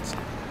gods.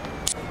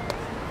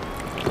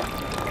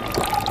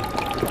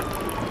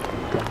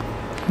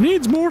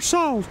 Needs more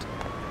salt.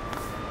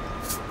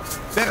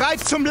 Bereit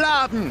zum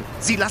Laden!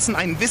 Sie lassen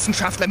einen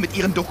Wissenschaftler mit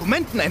Ihren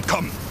Dokumenten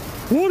entkommen.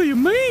 What do you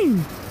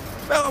mean?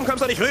 Warum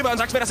kommst du nicht rüber und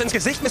sagst mir das ins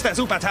Gesicht, Mr.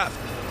 Supertough?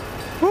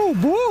 Oh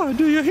boy,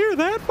 do you hear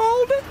that,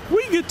 Baldy?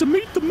 We get to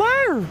meet the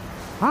mayor.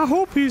 I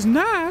hope he's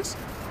nice.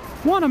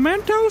 Want a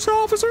Mentos,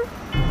 officer?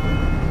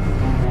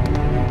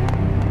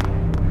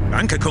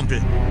 Danke,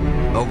 Kumpel.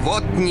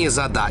 Dowodnie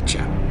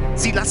zadача.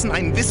 Sie lassen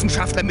einen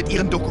Wissenschaftler mit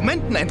Ihren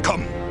Dokumenten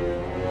entkommen.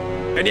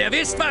 Wenn ihr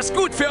wisst, was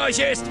gut für euch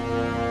ist.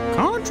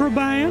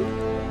 Contraband?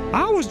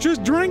 I was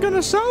just drinking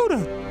a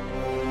soda.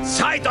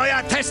 Zeit,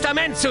 euer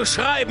Testament zu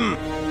schreiben!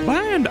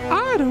 Banned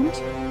items?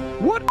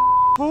 What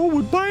hole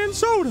would ban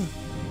soda?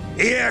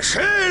 Ihr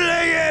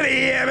Schönlinge,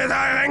 die ihr mit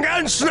euren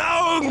ganzen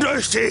Augen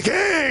durch die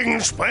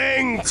Gegend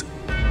springt!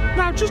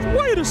 Now just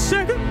wait a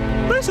second.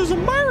 This is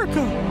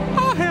America.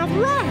 I have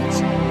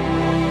rights.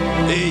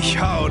 Ich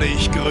hau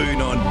dich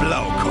grün und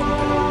blau,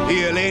 Kumpel.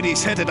 Ihr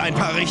Ladies hättet ein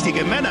paar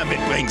richtige Männer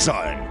mitbringen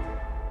sollen.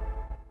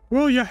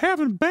 Well, you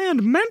haven't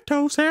banned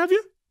Mentos, have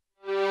you?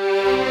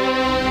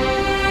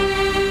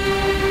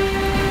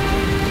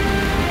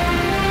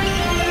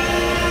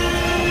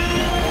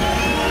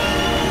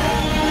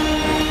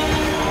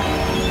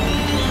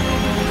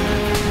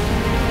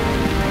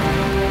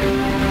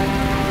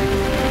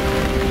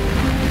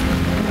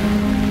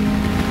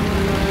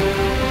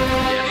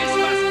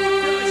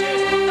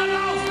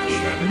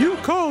 You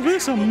call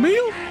this a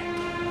meal?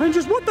 And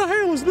just what the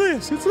hell is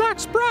this? It's like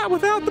Sprite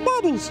without the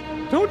bubbles.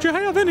 Don't you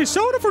have any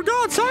soda, for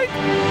God's sake?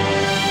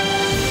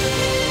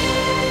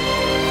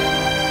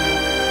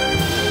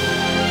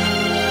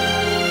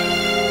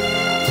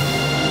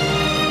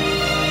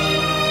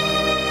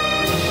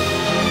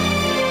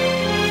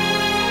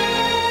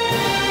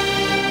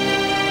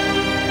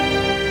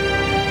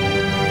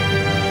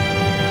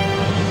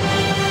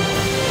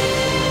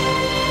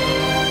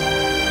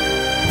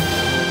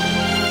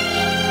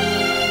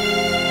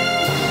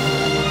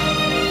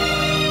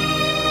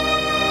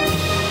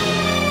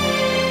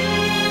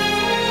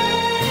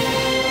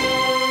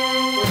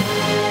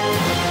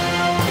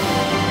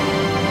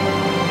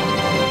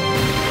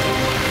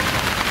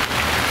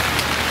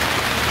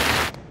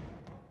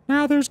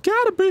 Now, there's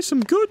got to be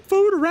some good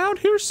food around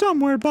here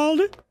somewhere,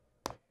 Baldy.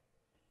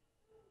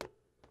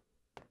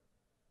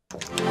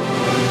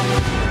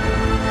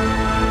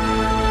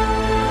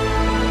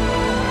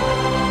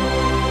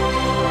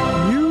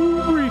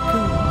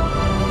 Eureka!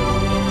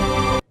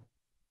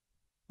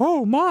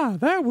 Oh my,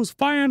 that was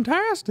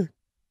fantastic.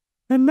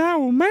 And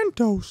now a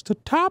Mentos to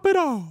top it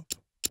off.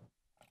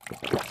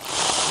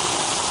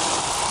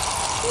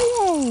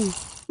 Whoa!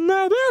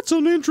 Now that's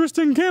an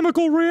interesting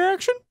chemical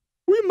reaction.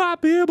 We might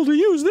be able to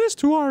use this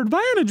to our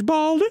advantage,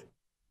 Baldy.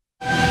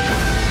 All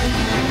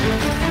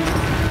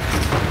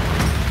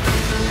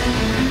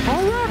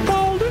right,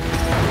 Baldy.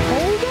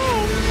 Hold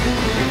on.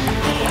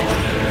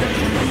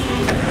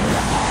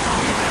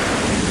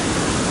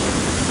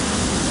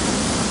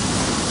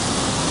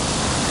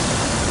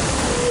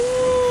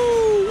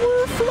 Whoa,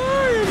 we're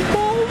flying,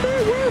 Baldy.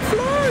 We're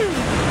flying.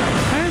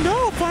 And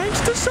all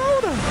thanks to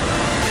soda.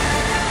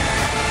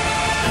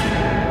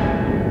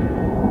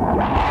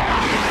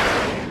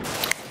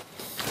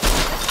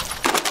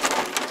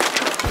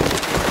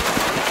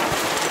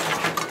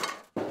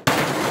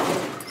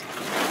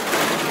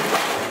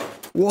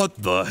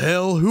 What the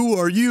hell? Who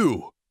are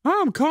you?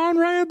 I'm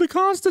Conrad the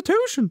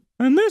Constitution,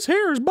 and this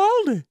here is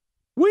Baldy.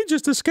 We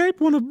just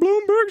escaped one of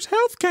Bloomberg's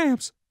health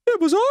camps.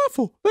 It was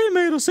awful. They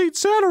made us eat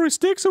celery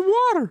sticks and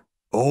water.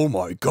 Oh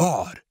my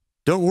God.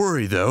 Don't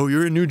worry though,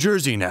 you're in New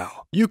Jersey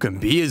now. You can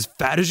be as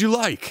fat as you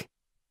like.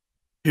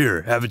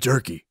 Here, have a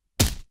turkey.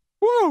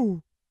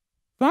 Whoa.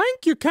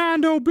 Thank you,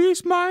 kind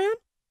obese man.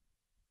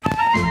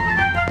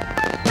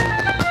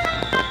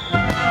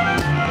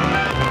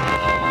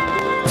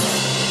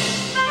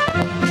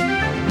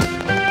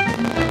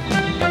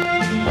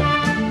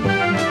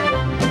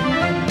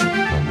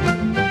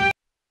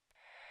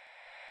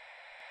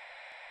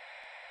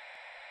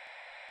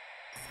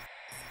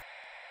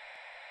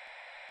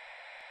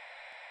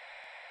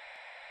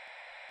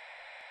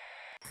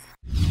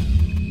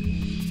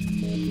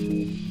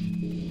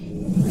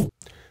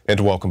 And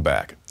welcome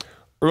back.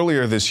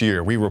 Earlier this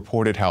year, we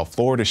reported how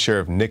Florida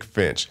Sheriff Nick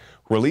Finch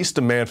released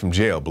a man from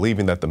jail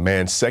believing that the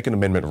man's Second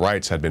Amendment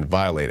rights had been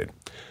violated.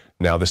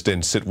 Now, this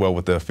didn't sit well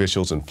with the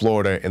officials in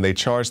Florida, and they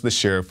charged the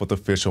sheriff with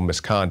official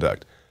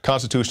misconduct.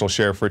 Constitutional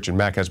Sheriff Richard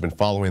Mack has been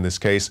following this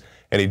case,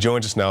 and he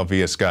joins us now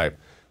via Skype.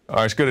 All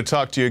right, it's good to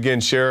talk to you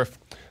again, Sheriff.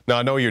 Now,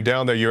 I know you're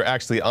down there. You're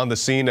actually on the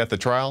scene at the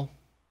trial?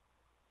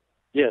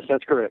 Yes,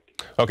 that's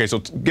correct. Okay, so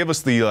give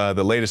us the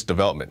latest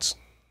developments.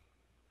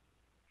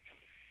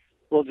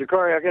 Well,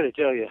 Jakari, I got to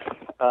tell you,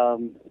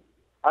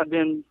 I've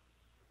been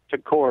to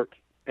court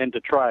and to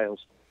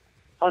trials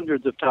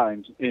hundreds of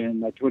times in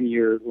my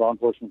 20-year law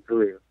enforcement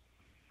career.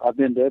 I've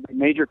been to every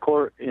major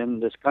court in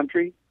this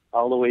country,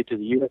 all the way to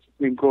the U.S.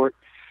 Supreme Court.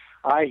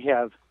 I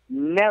have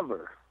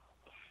never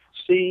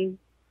seen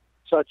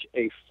such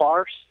a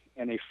farce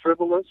and a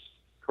frivolous,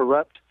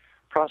 corrupt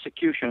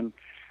prosecution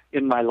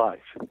in my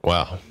life.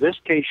 Wow. This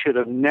case should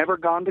have never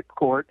gone to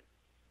court.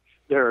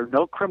 There are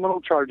no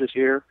criminal charges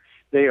here.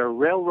 They are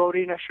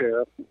railroading a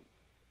sheriff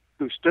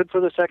who stood for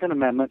the Second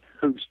Amendment,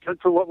 who stood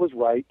for what was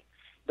right.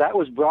 That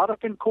was brought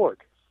up in court,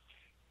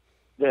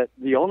 that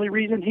the only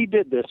reason he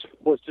did this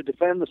was to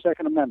defend the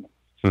Second Amendment.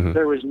 Mm-hmm.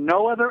 There is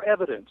no other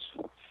evidence.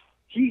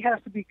 He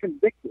has to be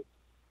convicted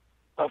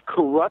of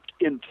corrupt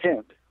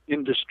intent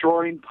in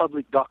destroying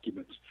public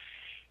documents.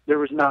 There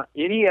was not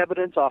any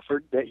evidence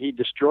offered that he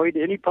destroyed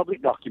any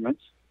public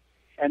documents,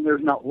 and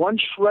there's not one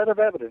shred of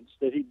evidence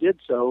that he did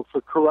so for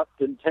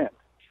corrupt intent.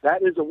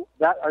 That is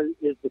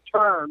the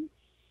term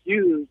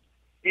used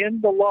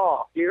in the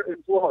law here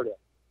in Florida.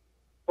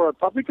 For a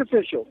public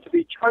official to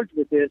be charged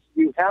with this,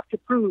 you have to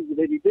prove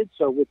that he did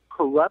so with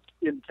corrupt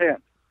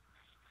intent.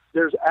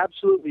 There's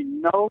absolutely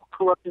no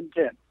corrupt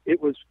intent.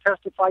 It was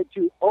testified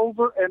to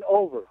over and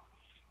over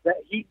that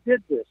he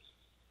did this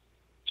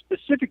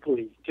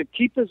specifically to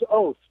keep his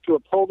oath to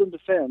uphold and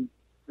defend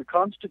the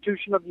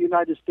Constitution of the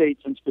United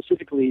States, and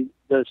specifically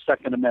the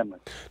Second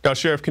Amendment. Now,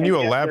 Sheriff, can you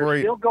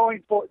elaborate? Still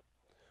going for.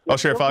 Oh,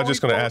 Sheriff, I was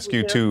just going to ask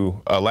you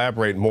to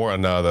elaborate more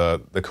on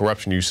the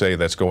corruption you say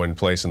that's going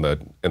place in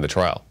the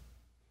trial.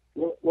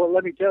 Well,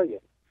 let me tell you,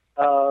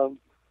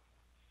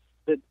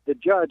 the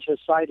judge has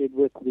sided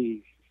with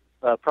the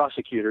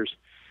prosecutors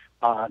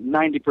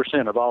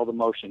 90% of all the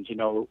motions.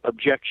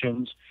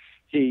 Objections.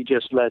 He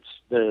just lets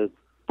the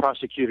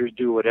prosecutors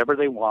do whatever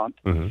they want,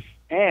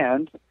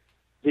 and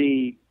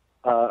the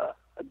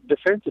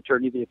defense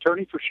attorney, the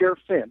attorney for Sheriff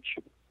Finch,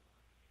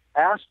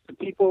 asked the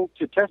people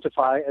to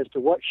testify as to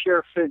what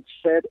Sheriff Finch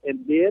said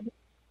and did,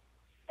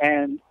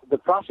 and the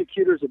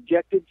prosecutors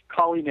objected,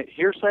 calling it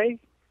hearsay,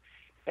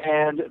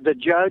 and the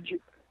judge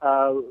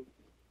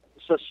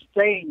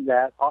sustained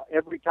that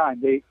every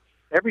time.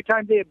 Every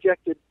time they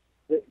objected,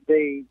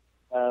 the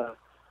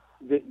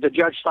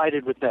judge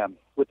sided with them,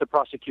 with the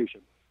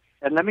prosecution.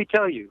 And let me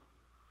tell you,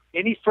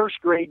 any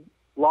first-grade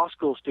law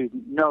school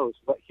student knows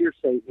what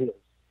hearsay is.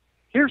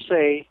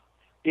 Hearsay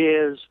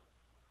is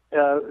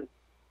that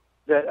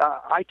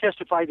I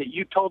testify that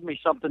you told me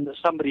something that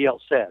somebody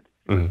else said.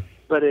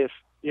 But if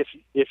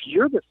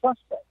you're the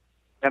suspect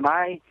and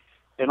I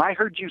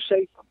heard you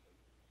say something,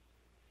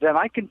 then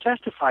I can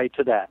testify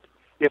to that.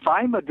 If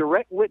I'm a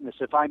direct witness,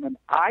 if I'm an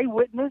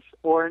eyewitness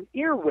or an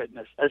ear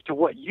witness as to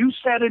what you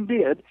said and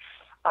did,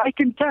 I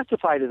can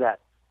testify to that.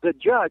 The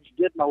judge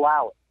didn't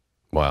allow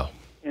it. Wow.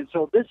 And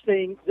so this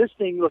thing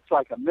looks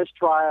like a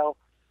mistrial.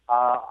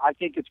 I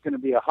think it's going to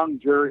be a hung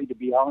jury, to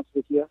be honest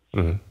with you.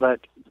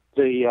 But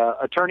the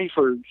attorney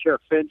for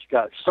Sheriff Finch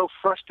got so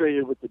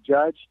frustrated with the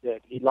judge that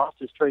he lost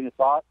his train of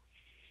thought.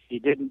 He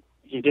didn't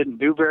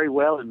do very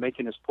well in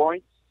making his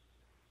points.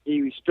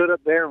 He stood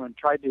up there and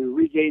tried to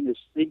regain his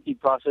thinking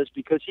process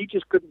because he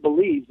just couldn't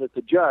believe that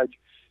the judge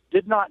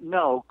did not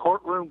know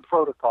courtroom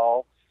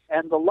protocol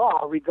and the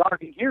law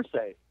regarding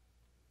hearsay.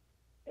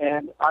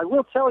 And I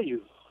will tell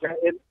you that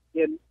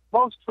in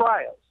most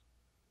trials,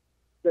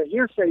 the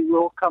hearsay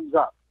rule comes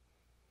up.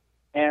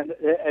 And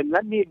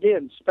let me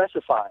again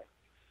specify,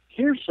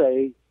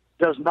 hearsay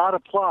does not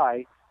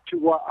apply to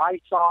what I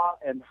saw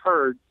and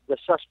heard the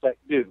suspect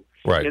do.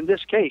 Right. In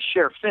this case,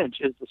 Sheriff Finch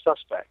is the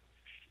suspect.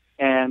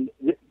 And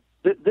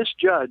this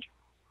judge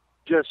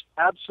just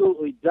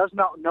absolutely does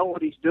not know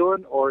what he's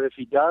doing, or if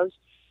he does,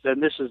 then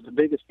this is the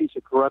biggest piece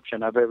of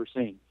corruption I've ever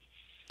seen.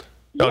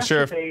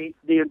 Yesterday,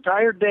 the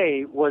entire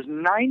day was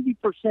 90%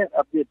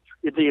 of the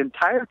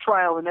entire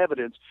trial and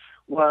evidence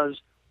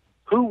was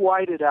who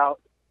whited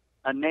out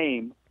a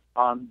name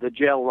on the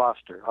jail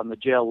roster, on the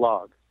jail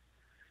log.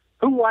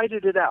 Who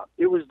whited it out?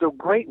 It was the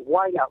great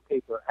whiteout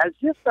paper, as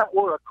if that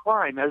were a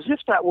crime, as if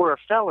that were a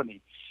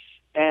felony.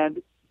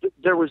 And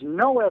there was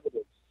no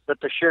evidence that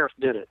the sheriff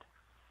did it.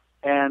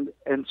 And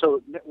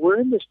so we're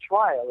in this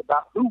trial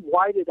about who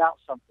whited out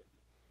something.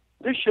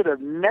 This should have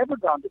never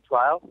gone to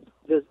trial.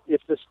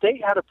 If the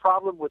state had a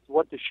problem with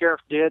what the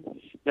sheriff did,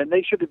 then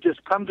they should have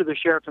just come to the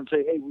sheriff and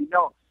say, hey, we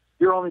know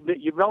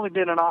you've only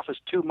been in office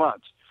 2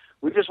 months.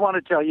 We just want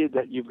to tell you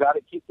that you've got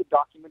to keep the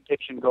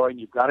documentation going.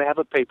 You've got to have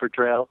a paper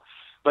trail.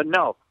 But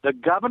no, the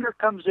governor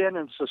comes in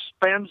and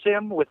suspends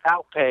him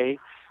without pay.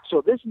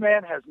 So this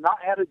man has not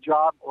had a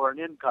job or an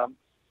income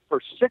for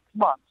 6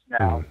 months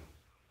now.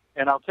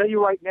 And I'll tell you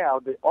right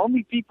now, the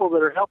only people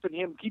that are helping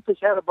him keep his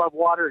head above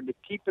water and to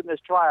keep in this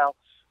trial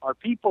are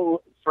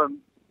people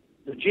from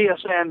the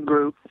GSN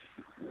group.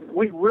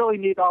 We really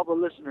need all the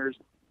listeners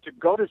to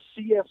go to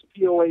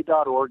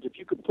cspoa.org. If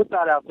you could put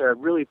that out there,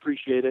 I'd really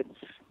appreciate it.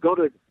 Go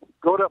to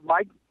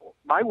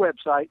my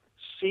website,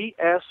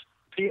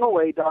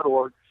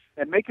 cspoa.org,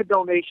 and make a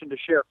donation to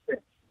Sheriff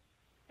Finch.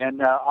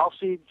 And I'll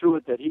see to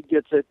it that he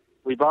gets it.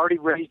 We've already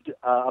raised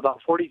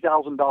about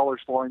 $40,000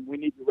 for him. We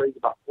need to raise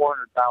about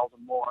 $400,000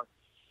 more.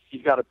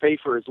 He's got to pay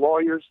for his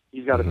lawyers.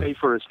 He's got to pay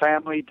for his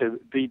family to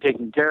be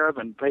taken care of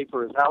and pay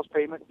for his house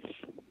payment.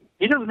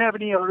 He doesn't have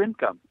any other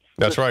income.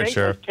 That's right, state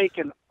Sheriff. has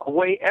taken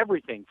away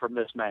everything from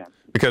this man.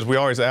 Because we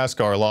always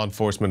ask our law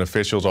enforcement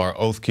officials, our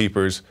oath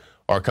keepers,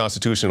 our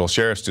constitutional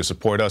sheriffs to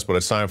support us, but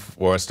it's time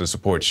for us to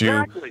support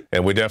you.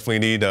 And we definitely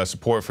need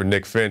support for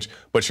Nick Finch.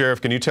 But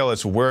Sheriff, can you tell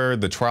us where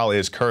the trial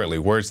is currently?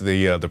 Where's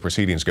the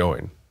proceedings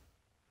going?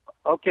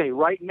 Okay,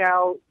 right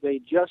now they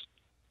just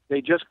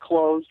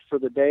closed for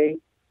the day.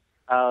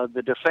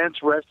 The defense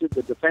rested.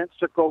 The defense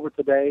took over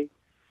today.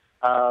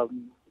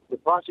 The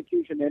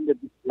prosecution ended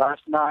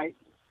last night,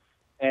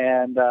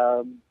 and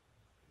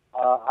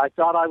I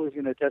thought I was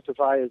going to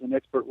testify as an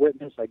expert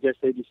witness. I guess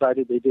they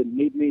decided they didn't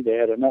need me. They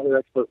had another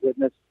expert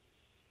witness,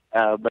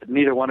 but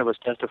neither one of us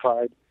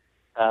testified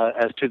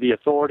as to the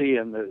authority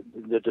and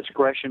the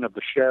discretion of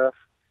the sheriff.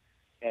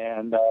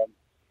 And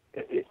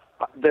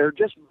they're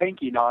just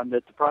banking on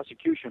that the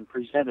prosecution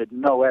presented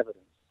no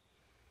evidence.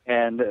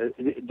 And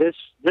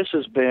this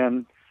has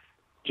been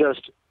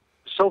just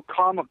so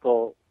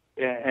comical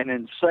and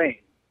insane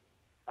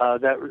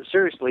that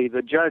seriously,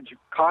 the judge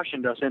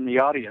cautioned us in the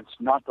audience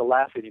not to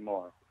laugh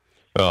anymore.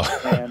 Oh.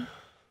 And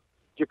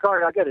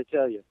Jakari, I got to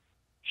tell you,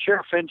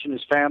 Sheriff Finch and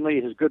his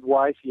family, his good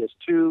wife, he has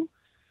 2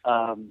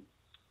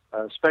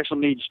 special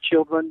needs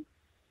children.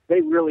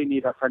 They really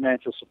need our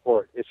financial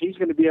support. If he's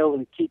going to be able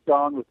to keep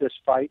on with this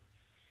fight,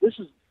 this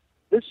is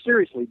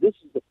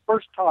the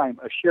first time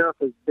a sheriff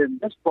has been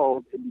this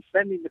bold in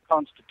defending the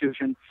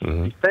Constitution,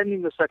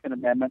 defending the Second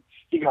Amendment.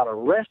 He got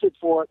arrested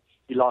for it.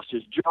 He lost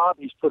his job.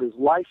 He's put his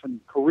life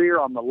and career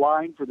on the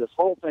line for this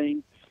whole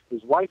thing.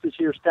 His wife is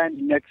here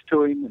standing next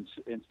to him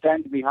and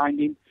standing behind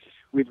him.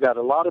 We've got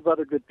a lot of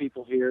other good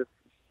people here.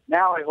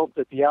 Now I hope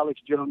that the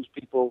Alex Jones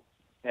people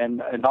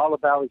and all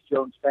of Alex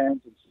Jones fans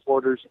and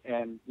supporters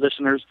and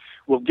listeners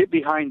will get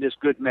behind this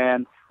good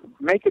man.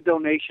 Make a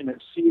donation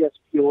at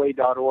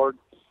cspoa.org.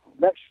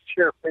 Let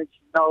Sheriff Finch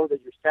know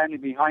that you're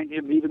standing behind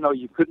him, even though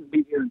you couldn't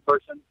be here in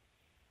person,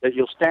 that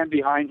you'll stand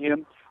behind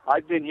him.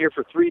 I've been here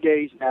for 3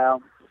 days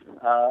now,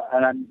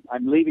 and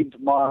I'm leaving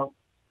tomorrow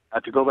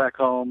to go back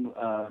home.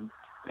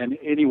 And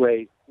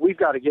anyway, we've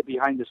got to get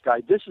behind this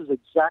guy. This is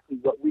exactly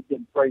what we've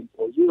been praying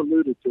for. You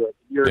alluded to it.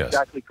 You're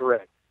exactly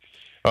correct.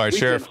 All right,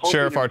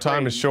 Sheriff, our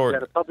time is short.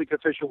 That a public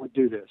official would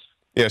do this.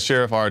 Yeah,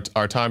 Sheriff,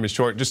 our time is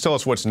short. Just tell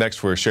us what's next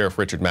for Sheriff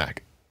Richard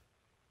Mack.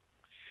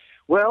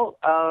 Well,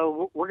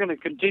 we're going to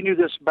continue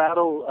this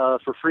battle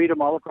for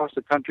freedom all across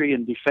the country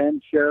and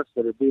defend sheriffs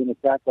that are being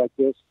attacked like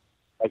this,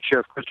 like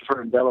Sheriff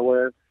Christopher in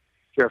Delaware.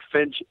 Sheriff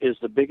Finch is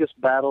the biggest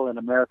battle in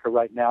America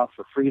right now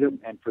for freedom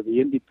and for the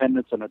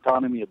independence and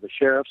autonomy of the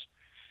sheriffs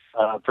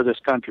for this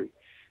country.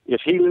 If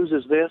he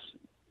loses this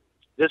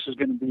is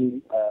going to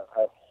be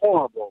a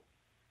horrible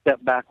step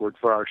backward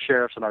for our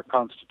sheriffs and our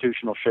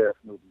constitutional sheriff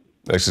movement.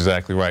 That's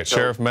exactly right. So,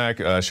 Sheriff Mack,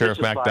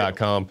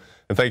 sheriffmack.com.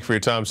 And thank you for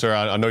your time, sir.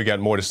 I know you got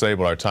more to say,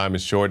 but our time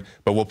is short.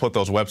 But we'll put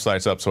those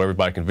websites up so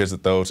everybody can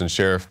visit those and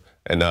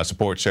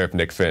support Sheriff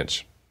Nick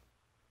Finch.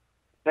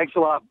 Thanks a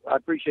lot. I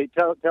appreciate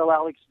it. Tell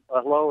Alex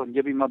hello and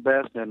give him my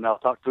best, and I'll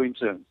talk to him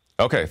soon.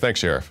 Okay, thanks,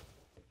 Sheriff.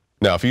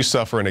 Now, if you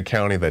suffer in a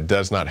county that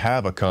does not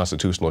have a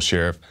constitutional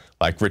sheriff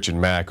like Richard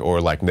Mack or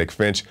like Nick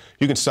Finch,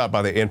 you can stop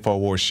by the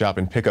Infowars shop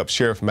and pick up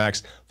Sheriff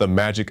Mack's The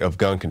Magic of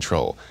Gun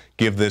Control.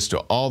 Give this to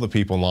all the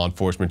people in law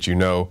enforcement you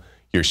know,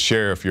 your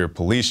sheriff, your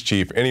police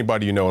chief,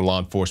 anybody you know in law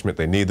enforcement.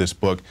 They need this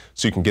book,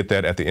 so you can get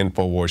that at the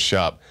Infowars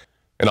shop.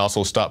 And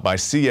also stop by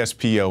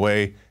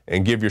CSPOA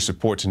and give your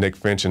support to Nick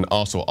Finch and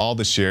also all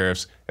the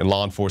sheriffs and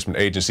law enforcement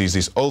agencies,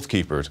 these oath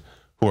keepers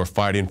who are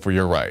fighting for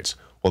your rights.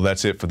 Well,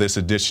 that's it for this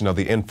edition of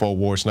the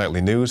Infowars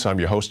Nightly News. I'm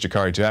your host,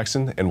 Jakari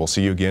Jackson, and we'll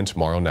see you again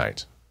tomorrow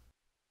night.